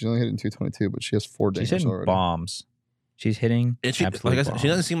average. She's only hitting 222, but she has 4 dingers She's hitting already. bombs. She's hitting absolute like I said, bombs. she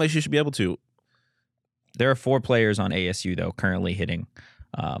doesn't seem like she should be able to. There are 4 players on ASU, though, currently hitting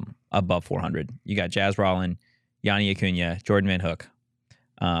above 400. You got Jazz Rollin, Yanni Acuna, Jordan Van Hook,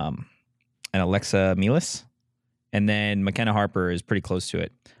 and Alexa Milas. And then McKenna Harper is pretty close to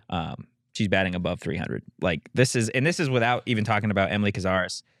it. She's batting above 300. Like, this is without even talking about Emily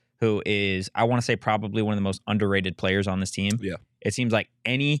Cazares, who is, I want to say, probably one of the most underrated players on this team. Yeah. It seems like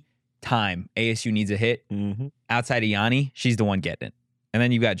any time ASU needs a hit, outside of Yanni, she's the one getting it. And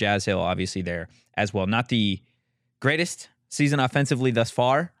then you've got Jazz Hill, obviously, there as well. Not the greatest season offensively thus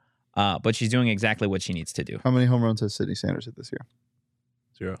far, but she's doing exactly what she needs to do. How many home runs has Sydney Sanders hit this year?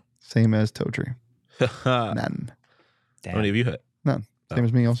 0. Same as Totri. None. How many have you hit? None. Same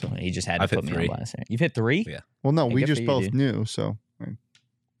as me also. He just had to I've put hit me 3. on blast. You've hit 3? Yeah. Well, no, Hey, we good just for you, both dude. knew, so I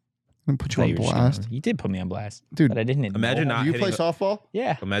didn't put you I on thought you were blast. shooting. You did put me on blast, Dude, but I didn't. Imagine know. not do you play hitting softball?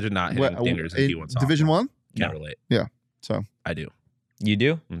 Yeah, Imagine not hitting dingers in D1 softball. Division 1? Can't No. relate. So I do. you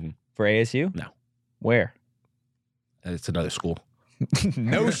do for ASU. No. Where? It's another school.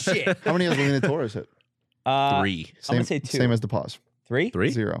 No shit. how many has Lena Torres hit? 3. I'm gonna say 2. Same as the pause. 3? 3?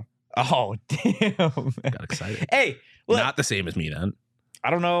 0. Oh damn! Got excited. Hey, look, Not the same as me then. I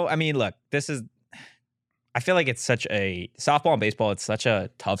don't know. I mean, look, this is. I feel like it's such a softball and baseball. It's such a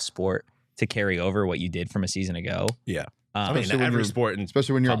tough sport to carry over what you did from a season ago. Yeah. I mean, Especially when every you're- sport, and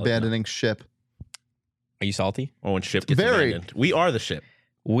Especially when you're College, no. abandoning ship. Are you salty? when ship gets Very. abandoned. We are the ship.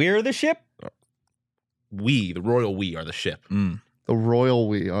 We're the ship. We, the royal we, are the ship. The royal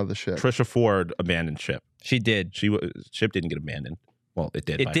we are the ship. Trisha Ford abandoned ship. She did. Ship didn't get abandoned. Well, it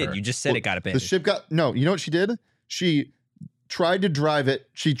did. It by did. her. You just said Well, it got The abandoned. ship got no. You know what she did? She tried to drive it.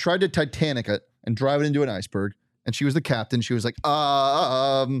 She tried to Titanic it and drive it into an iceberg. And she was the captain. She was like,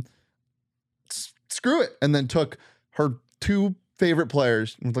 screw it. And then took her 2 favorite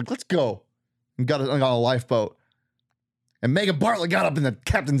players and was like, let's go. And got on a lifeboat. And Megan Bartlett got up in the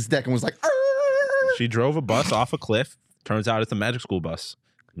captain's deck and was like, "Arr!" She drove a bus off a cliff. Turns out it's a magic school bus.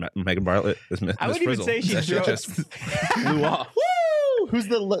 Megan Bartlett is Miss I wouldn't even Frizzle. say she That shit drove- just flew off. Woo! Who's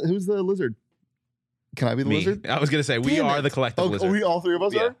the lizard? Can I be the Me. lizard? I was gonna say we Damn are it. the collective Oh, lizard. we all 3 of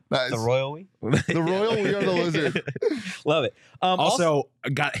us Yeah. are? Nice. The royal we. The royal, we are the lizard. Love it. Also,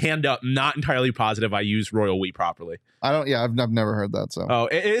 got hand up. Not entirely positive. I use royal we properly. I don't. Yeah, I've never heard that. So Oh,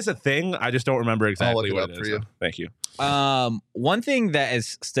 it is a thing. I just don't remember exactly look it what up it for is. you. So, thank you. One thing that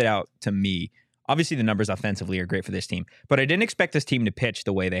has stood out to me, obviously the numbers offensively are great for this team, but I didn't expect this team to pitch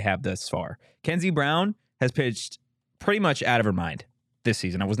the way they have thus far. Kenzie Brown has pitched pretty much out of her mind this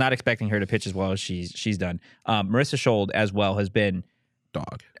season. I was not expecting her to pitch as well as she's done. Marissa Schold as well has been,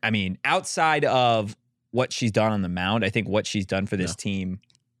 Dog. I mean, outside of what she's done on the mound, I think what she's done for this team,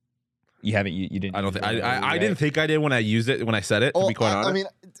 you didn't. I don't think use it, I right? didn't think I did when I used it when I said it. To be quite honest.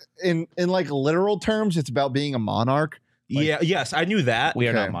 I mean, in like literal terms, it's about being a monarch. Like- yeah. Yes, I knew that. We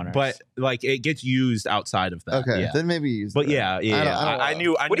are Okay. not monarchs. But like it gets used outside of that. Okay, Yeah. then maybe use. But that. yeah. I don't I know.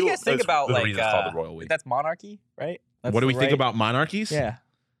 knew. what do you guys think about the like reason it's called the royal we? that's monarchy, right? That's What do we the think right- about monarchies? Yeah,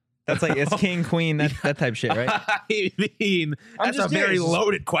 that's like it's king, queen, that type shit, right? I mean, that's a just very curious.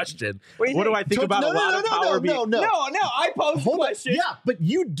 loaded question. What do you What do think? I think So- about no, a lot no, of no, power being? no. I posed Hold on. Yeah, but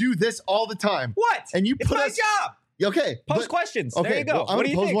you do this all the time. What? And you It's put my us. job. Okay, Post but- questions. Okay, there you go. well, I'm what do gonna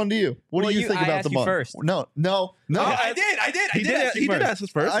you pose think? one to you. What Well, do you think I about asked the you month? first. No. Oh, I did. He did ask us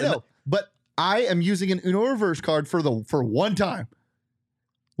first. I know, but I am using an Uno reverse card for one time.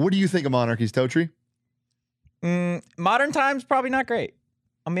 What do you think of monarchies, Totri? Modern times probably not great.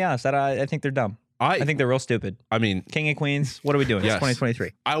 I'll be honest. I think they're dumb. I think they're real stupid. I mean, King and queens. What are we doing? Yes. It's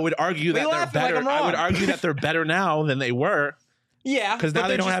 2023. I would argue that they're laughing like better. I'm I would wrong. argue that they're better now than they were Yeah, because now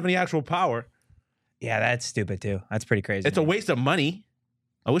they don't have any actual power. Yeah, that's stupid too. That's pretty crazy. It's a waste of money.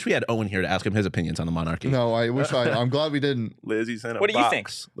 I wish we had Owen here to ask him his opinions on the monarchy. No, I wish I'm glad we didn't. Lizzie's in a What do you think?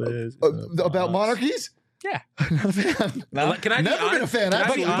 box. Liz About monarchies? Yeah. Not a fan. No? Can I be Never been a honest? fan. Can I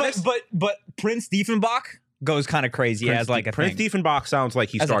be Absolutely. honest? But Prince Diefenbach goes kind of crazy as like a Prince thing. Diefenbach sounds like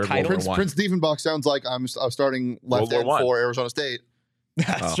he As a started title? World War Prince One. Diefenbach sounds like I'm starting left World War end I. for Arizona State.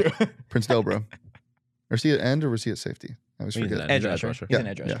 That's Oh. true. Prince Dobro. Or is he at end or was he at safety? I always He's forget. at Edge He's an rusher. edge rusher. He's an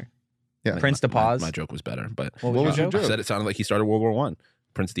Yeah, edge yeah. rusher. Yeah. Prince to pause. My joke was better, but What was your I joke? said it sounded like he started World War One.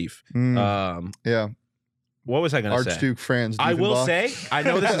 Prince Steve. Yeah. What was I going to say? Archduke Franz. I will Diefenbach. say, I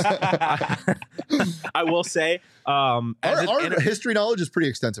know this is. I will say, Our history knowledge is pretty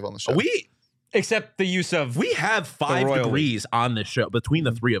extensive on the show. Except the use of we have 5 royal degrees on this show between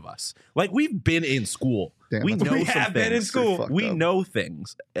the 3 of us. Like we've been in school. Damn, we that's know we some have been in things. school. fucked We up. know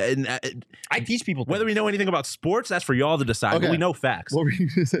things, and I teach people whether we know anything about sports, that's for y'all to decide. Okay. But we know facts. What were you going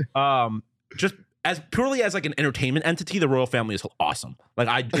to say? Just as purely as like an entertainment entity, the royal family is awesome. Like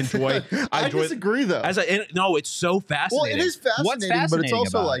I enjoy. I enjoy disagree, though. No, it's so Well, fascinating. it is fascinating, What's but it's fascinating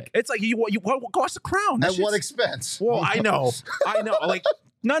also about like, It's like you watch the Crown. That at what shit's- expense? Well, I know. Like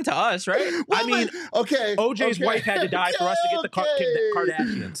none to us, right? I mean, okay. OJ's okay, wife had to die for us to get the okay.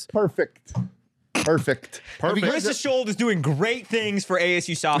 Kardashians. Perfect. Marissa Scholl is doing great things for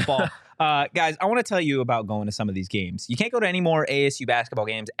ASU softball. Guys, I want to tell you about going to some of these games. You can't go to any more ASU basketball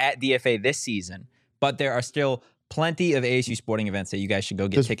games at DFA this season, but there are still plenty of ASU sporting events that you guys should go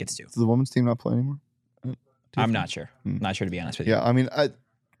get tickets to. Does the women's team not play anymore? I'm not sure. Not sure, to be honest with you. Yeah, I mean,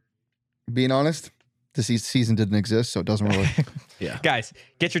 being honest, this season didn't exist, so it doesn't really. Yeah. Guys,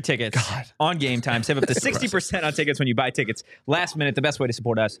 get your tickets on Game Time. Save up to 60% on tickets when you buy tickets last minute. The best way to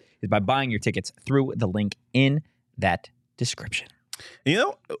support us is by buying your tickets through the link in that description. You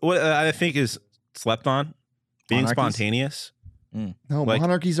know what I think is slept on? Being Monarchies? Spontaneous. No, Like-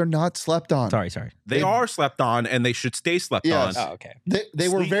 monarchies are not slept on. Sorry. They are slept on, and they should stay slept Yes. on. Oh, okay. They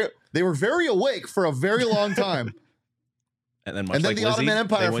were very awake for a very long time, And then, much and then like the Lizzie, Ottoman they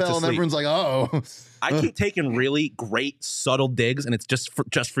Empire went to fell, and sleep. everyone's like, "Oh." I keep taking really great subtle digs, and it's just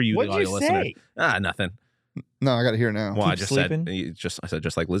for you, What'd the audio you listener. say? Nothing. No, I got to hear it now. Well, I Keep just sleeping? I said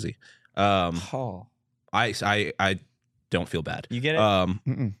just like Lizzie. Oh, I don't feel bad. you get it?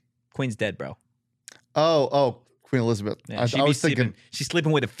 Mm-mm. Queen's dead, bro. Oh, Queen Elizabeth. Yeah, I was thinking, she's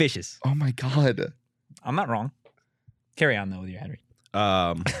sleeping with the fishes. oh my God, I'm not wrong. Carry on, though, with your Henry.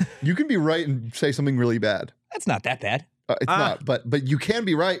 you can be right and say something really bad. That's not that bad. It's not, but you can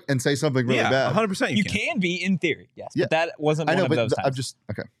be right and say something really yeah, bad. 100%. You can be, in theory, yes. Yeah. But that wasn't I know, one of but those I'm times. just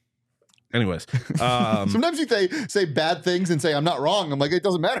okay. Anyways, Sometimes you say bad things and say I'm not wrong. I'm like, it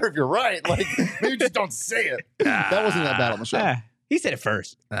doesn't matter if you're right. Like maybe just don't say it. That wasn't that bad on the show. He said it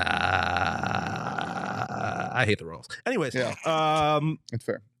first. I hate the Royals. Anyways, Yeah. It's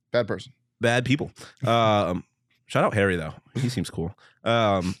fair. Bad person. bad people. Shout out Harry though. He seems cool.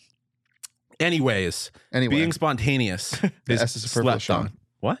 Anyways, Anyway, being spontaneous is S is superfluous, slept on. Sean.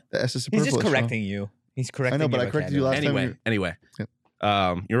 What? the S is He's superfluous. just Sean. correcting you. He's correcting I know, but your I corrected you vocabulary. last time. Anyway, Yep.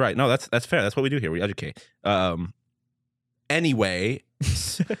 you're right. No, that's fair. That's what we do here. We educate. Anyway,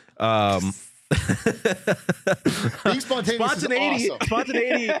 Being spontaneous is awesome.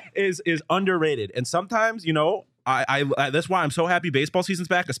 spontaneity is underrated, and sometimes I that's why I'm so happy baseball season's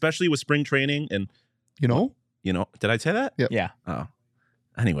back, especially with spring training. And You know? did I say that? Yep. Yeah. Oh,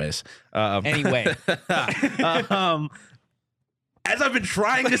 anyways. Anyway. As I've been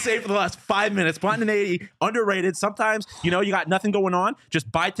trying to say for the last 5 minutes, spontaneity, underrated. Sometimes, you got nothing going on.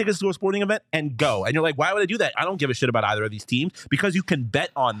 Just buy tickets to a sporting event and go. And you're like, why would I do that? I don't give a shit about either of these teams because you can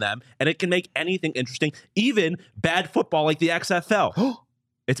bet on them and it can make anything interesting, even bad football like the XFL.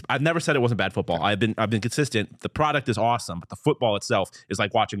 I've never said it wasn't bad football. I've been consistent. The product is awesome, but the football itself is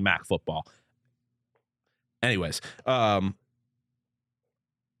like watching MAC football. Anyways,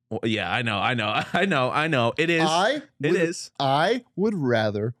 well, yeah, I know. It is. I would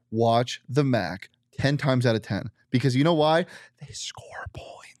rather watch the MAC 10 times out of 10 because you know why? They score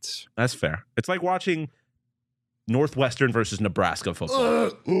points. That's fair. It's like watching Northwestern versus Nebraska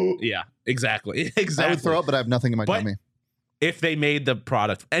football. Yeah, exactly. I would throw up, but I have nothing in my But- tummy. If they made the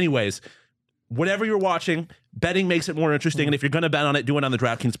product. Anyways, whatever you're watching, betting makes it more interesting. And if you're going to bet on it, do it on the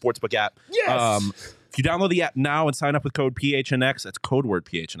DraftKings Sportsbook app. Yes. If you download the app now and sign up with code PHNX, that's code word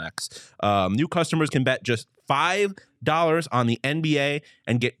PHNX. New customers can bet just $5 on the NBA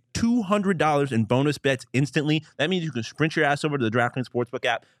and get $200 in bonus bets instantly. That means you can sprint your ass over to the DraftKings Sportsbook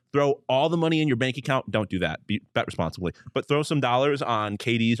app, throw all the money in your bank account. Don't do that. Bet responsibly. But throw some dollars on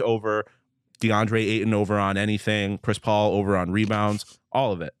KD's over, DeAndre Ayton over on anything, Chris Paul over on rebounds,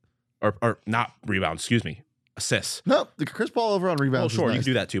 all of it. Or not rebounds, excuse me, assists. No, the Chris Paul over on Well, rebounds. sure, is you nice. can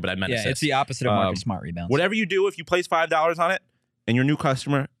do that too, but I meant Yeah, assists. it's the opposite of Marcus Smart rebounds. Whatever you do, if you place $5 on it and you're a new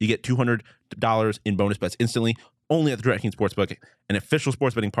customer, you get $200 in bonus bets instantly, only at the DraftKings Sportsbook, an official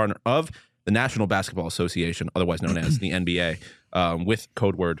sports betting partner of the National Basketball Association, otherwise known as the NBA, with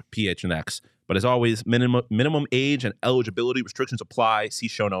code word PHNX. But as always, minimum age and eligibility restrictions apply. See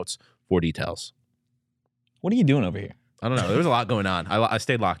show notes for details. What are you doing over here? I don't know. There was a lot going on. I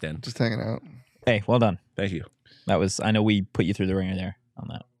stayed locked in. Just hanging out. Hey, well done. Thank you. I know we put you through the ringer there on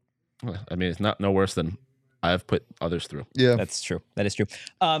that. I mean, it's no worse than I've put others through. Yeah, That's true. That is true.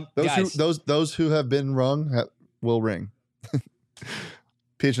 those Guys, those who have been wrung will ring.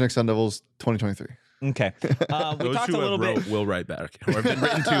 PHNX Sun Devils 2023. okay. We Those talked who a little have bit. will write back, or have been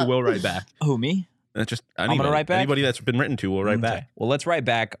written to will write back. Who, me? And just gonna anybody, write back? anybody that's been written to will write Okay. back. Well, let's write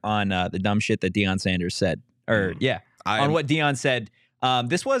back on the dumb shit that Deion Sanders said. Or, on what Deion said.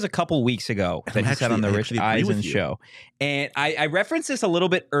 This was a couple weeks ago that he said on the Rich Eisen show. And I referenced this a little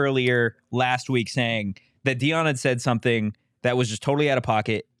bit earlier last week, saying that Deion had said something that was just totally out of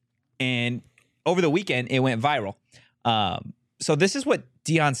pocket. And over the weekend, it went viral. So this is what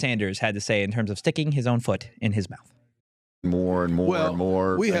Deion Sanders had to say in terms of sticking his own foot in his mouth. More and more and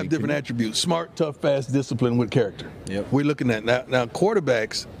more. We have different attributes: smart, tough, fast, disciplined with character. Yep. We're looking at now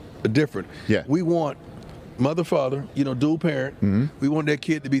quarterbacks are different. Yeah. We want mother, father, dual parent. Mm-hmm. We want that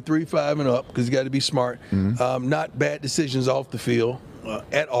kid to be 3, 5 and up because you got to be smart. Mm-hmm. Not bad decisions off the field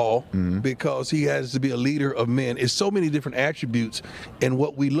at all, because he has to be a leader of men. It's so many different attributes in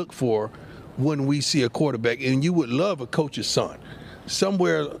what we look for when we see a quarterback. And you would love a coach's son.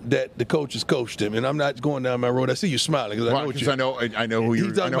 Somewhere that the coaches coached him, and I'm not going down my road. I see you smiling because I know who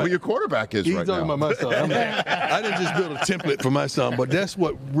your quarterback is he's right talking now. about my son. I didn't just build a template for my son, but that's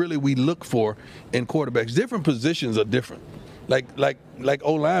what really we look for in quarterbacks. Different positions are different. Like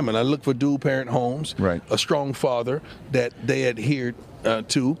O lineman, I look for dual parent homes, right? A strong father that they adhered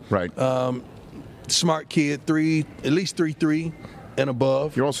to, right? Smart kid, at least 3.3. and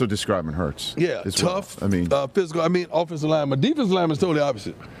above. You're also describing Hurts. Yeah, tough. Well. I mean, physical. I mean, offensive lineman. Defensive lineman is totally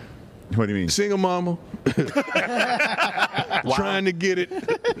opposite. What do you mean? Single mama, trying to get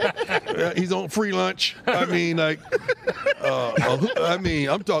it. He's on free lunch. I mean, I'm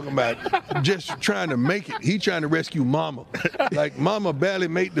talking about just trying to make it. He trying to rescue mama. Like mama barely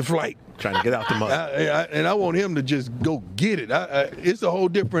made the flight. Trying to get out the mud. And I want him to just go get it. It's a whole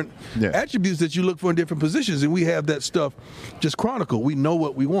different attributes that you look for in different positions, and we have that stuff just chronicled. We know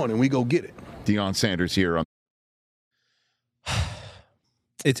what we want, and we go get it. Deion Sanders here on.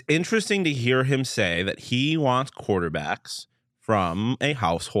 It's interesting to hear him say that he wants quarterbacks from a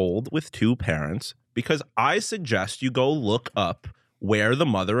household with 2 parents, because I suggest you go look up where the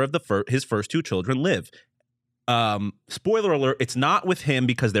mother of his first 2 children live. Spoiler alert, it's not with him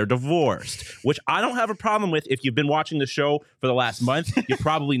because they're divorced, which I don't have a problem with. If you've been watching the show for the last month, you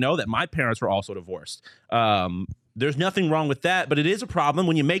probably know that my parents were also divorced. There's nothing wrong with that, but it is a problem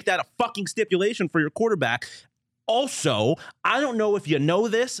when you make that a fucking stipulation for your quarterback. Also, I don't know if you know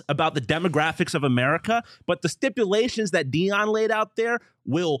this about the demographics of America, but the stipulations that Deion laid out there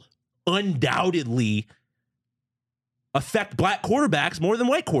will undoubtedly affect black quarterbacks more than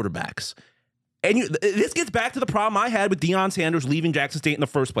white quarterbacks. And this gets back to the problem I had with Deion Sanders leaving Jackson State in the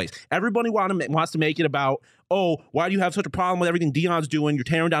first place. Everybody wants to make it about, why do you have such a problem with everything Deion's doing? You're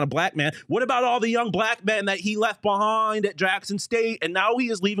tearing down a black man. What about all the young black men that he left behind at Jackson State, and now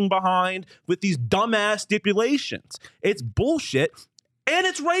he is leaving behind with these dumbass stipulations? It's bullshit. And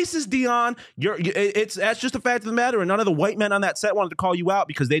it's racist, Deion. That's just a fact of the matter. And none of the white men on that set wanted to call you out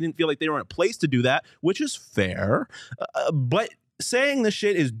because they didn't feel like they were in a place to do that, which is fair. But saying this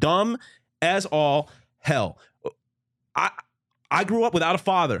shit is dumb as all hell. I grew up without a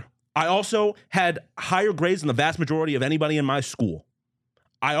father. I also had higher grades than the vast majority of anybody in my school.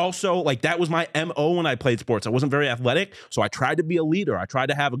 I also, that was my MO when I played sports. I wasn't very athletic, so I tried to be a leader. I tried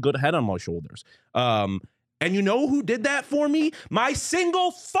to have a good head on my shoulders. And you know who did that for me? My single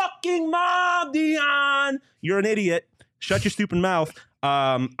fucking mom, Deion. You're an idiot. Shut your stupid mouth.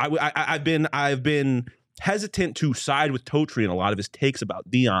 I've been hesitant to side with Totri in a lot of his takes about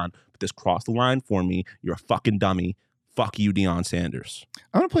Deion. This crossed the line for me. You're a fucking dummy. Fuck you, Deion Sanders.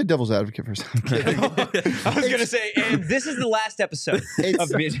 I'm going to play devil's advocate for a second. I was going to say, and this is the last episode.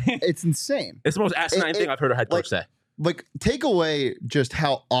 It's insane. It's the most asinine thing I've heard a head coach say. Take away just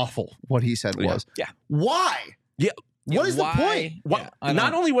how awful what he said was. Yeah. Why? Yeah. What is the point?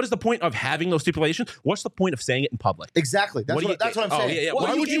 Not only what is the point of having those stipulations, what's the point of saying it in public? Exactly. That's what I'm saying. Yeah.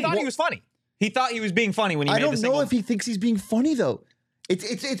 Well, he thought he was funny. He thought he was being funny when he made the single. I don't know if he thinks he's being funny, though.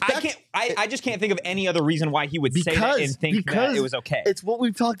 I just can't think of any other reason why he would say that and think that it was okay. It's what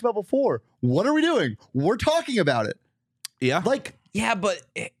we've talked about before. What are we doing? We're talking about it. Yeah. But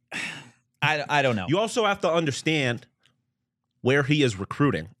I don't know. You also have to understand where he is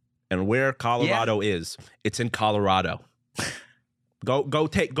recruiting and where Colorado is. It's in Colorado. Go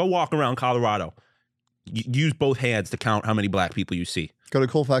walk around Colorado. Use both hands to count how many black people you see. Go to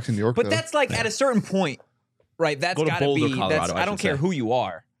Colfax in New York. But that's at a certain point. Right, that's got to be. I don't care who you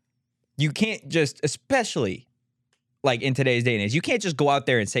are. You can't just, especially in today's day and age, you can't just go out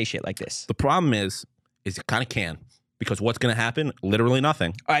there and say shit like this. The problem is you kind of can, because what's going to happen? Literally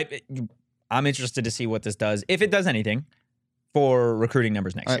nothing. I'm interested to see what this does, if it does anything, for recruiting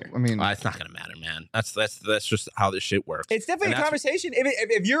numbers next year. I mean, it's not going to matter, man. That's just how this shit works. It's definitely a conversation.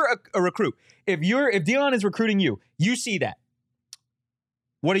 If you're a recruit, if Deion is recruiting you, you see that.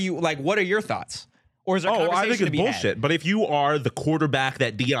 What are your thoughts? Or is there I think it's bullshit. But if you are the quarterback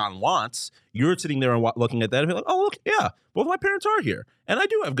that Deion wants, you're sitting there and looking at that and be like, oh, look, yeah, both my parents are here, and I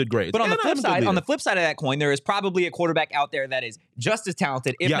do have good grades. But on the flip side of that coin, there is probably a quarterback out there that is just as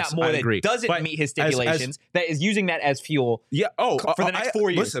talented, if not more, that doesn't meet his stipulations, that is using that as fuel. Yeah. For the next 4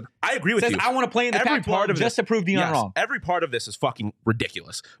 years. Listen, I agree with you. I want to play in the Pac-12 just to prove Deion wrong. Every part of this is fucking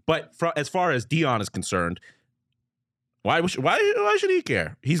ridiculous. But as far as Deion is concerned, why should he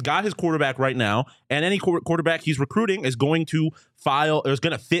care? He's got his quarterback right now, and any quarterback he's recruiting is going to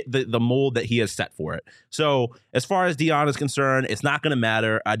fit the mold that he has set for it. So as far as Deion is concerned, it's not going to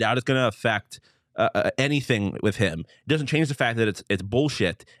matter. I doubt it's going to affect anything with him. It doesn't change the fact that it's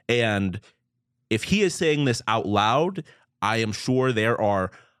bullshit. And if he is saying this out loud, I am sure there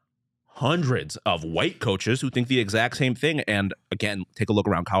are hundreds of white coaches who think the exact same thing. And again, take a look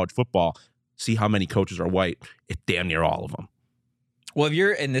around college football. See how many coaches are white. It's damn near all of them. Well,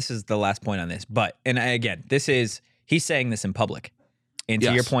 and this is the last point on this, again, he's saying this in public. And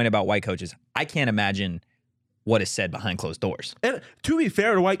to your point about white coaches, I can't imagine what is said behind closed doors. And to be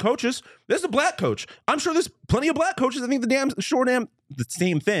fair to white coaches, there's a black coach. I'm sure there's plenty of black coaches that think the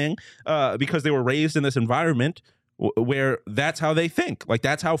same thing because they were raised in this environment where that's how they think. Like,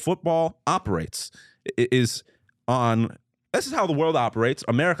 that's how football operates, this is how the world operates.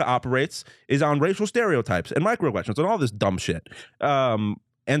 America operates is on racial stereotypes and microaggressions and all this dumb shit.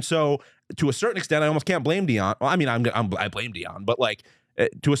 And so, to a certain extent, I almost can't blame Deion. Well, I mean, I blame Deion, but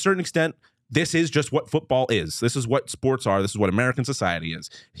to a certain extent, this is just what football is. This is what sports are. This is what American society is.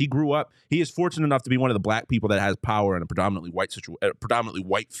 He grew up. He is fortunate enough to be one of the black people that has power in a predominantly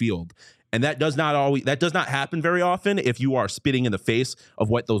white field. And that does not happen very often if you are spitting in the face of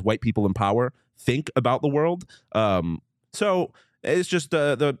what those white people in power think about the world. So it's just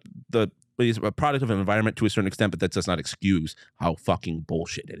he's a product of an environment to a certain extent, but that does not excuse how fucking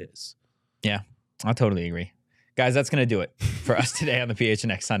bullshit it is. Yeah, I totally agree. Guys, that's going to do it for us today on the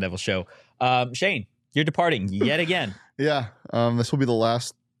PHNX Sun Devil Show. Shane, you're departing yet again. Yeah, this will be the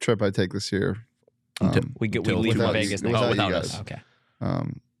last trip I take this year. We leave for Vegas next without us. Okay.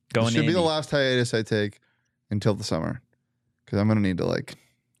 This should be the last hiatus I take until the summer, because I'm going to need to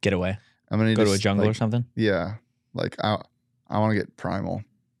get away. I'm going to go to a jungle or something. Yeah. I want to get primal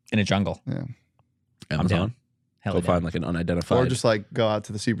in a jungle. Yeah, I'm down. Go find an unidentified, or just go out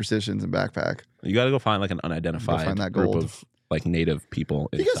to the superstitions and backpack. You got to go find an unidentified group of native people.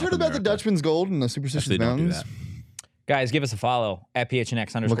 You guys heard about the Dutchman's Gold and the Superstitions Mountains? Guys, give us a follow at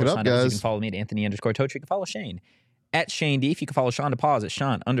PHNX _ Look it up, guys. You can follow me at Anthony _Toach. You can follow Shane at Shane Deef. You can follow Sean DePause at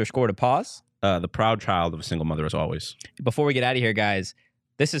Sean _DePause. The proud child of a single mother, as always. Before we get out of here, guys,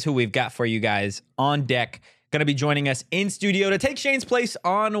 this is who we've got for you guys on deck. Going to be joining us in studio to take Shane's place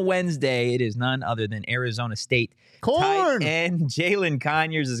on Wednesday. It is none other than Arizona State tight end Jalen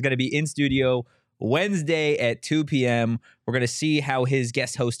Conyers is going to be in studio Wednesday at 2 p.m. We're going to see how his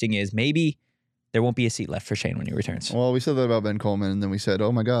guest hosting is. Maybe there won't be a seat left for Shane when he returns. Well, we said that about Ben Coleman, and then we said,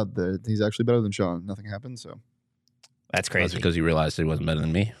 oh my God, he's actually better than Sean. Nothing happened, so. That's crazy. That's because he realized he wasn't better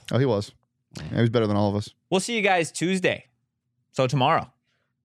than me. Oh, he was. Yeah, he was better than all of us. We'll see you guys Tuesday. So tomorrow.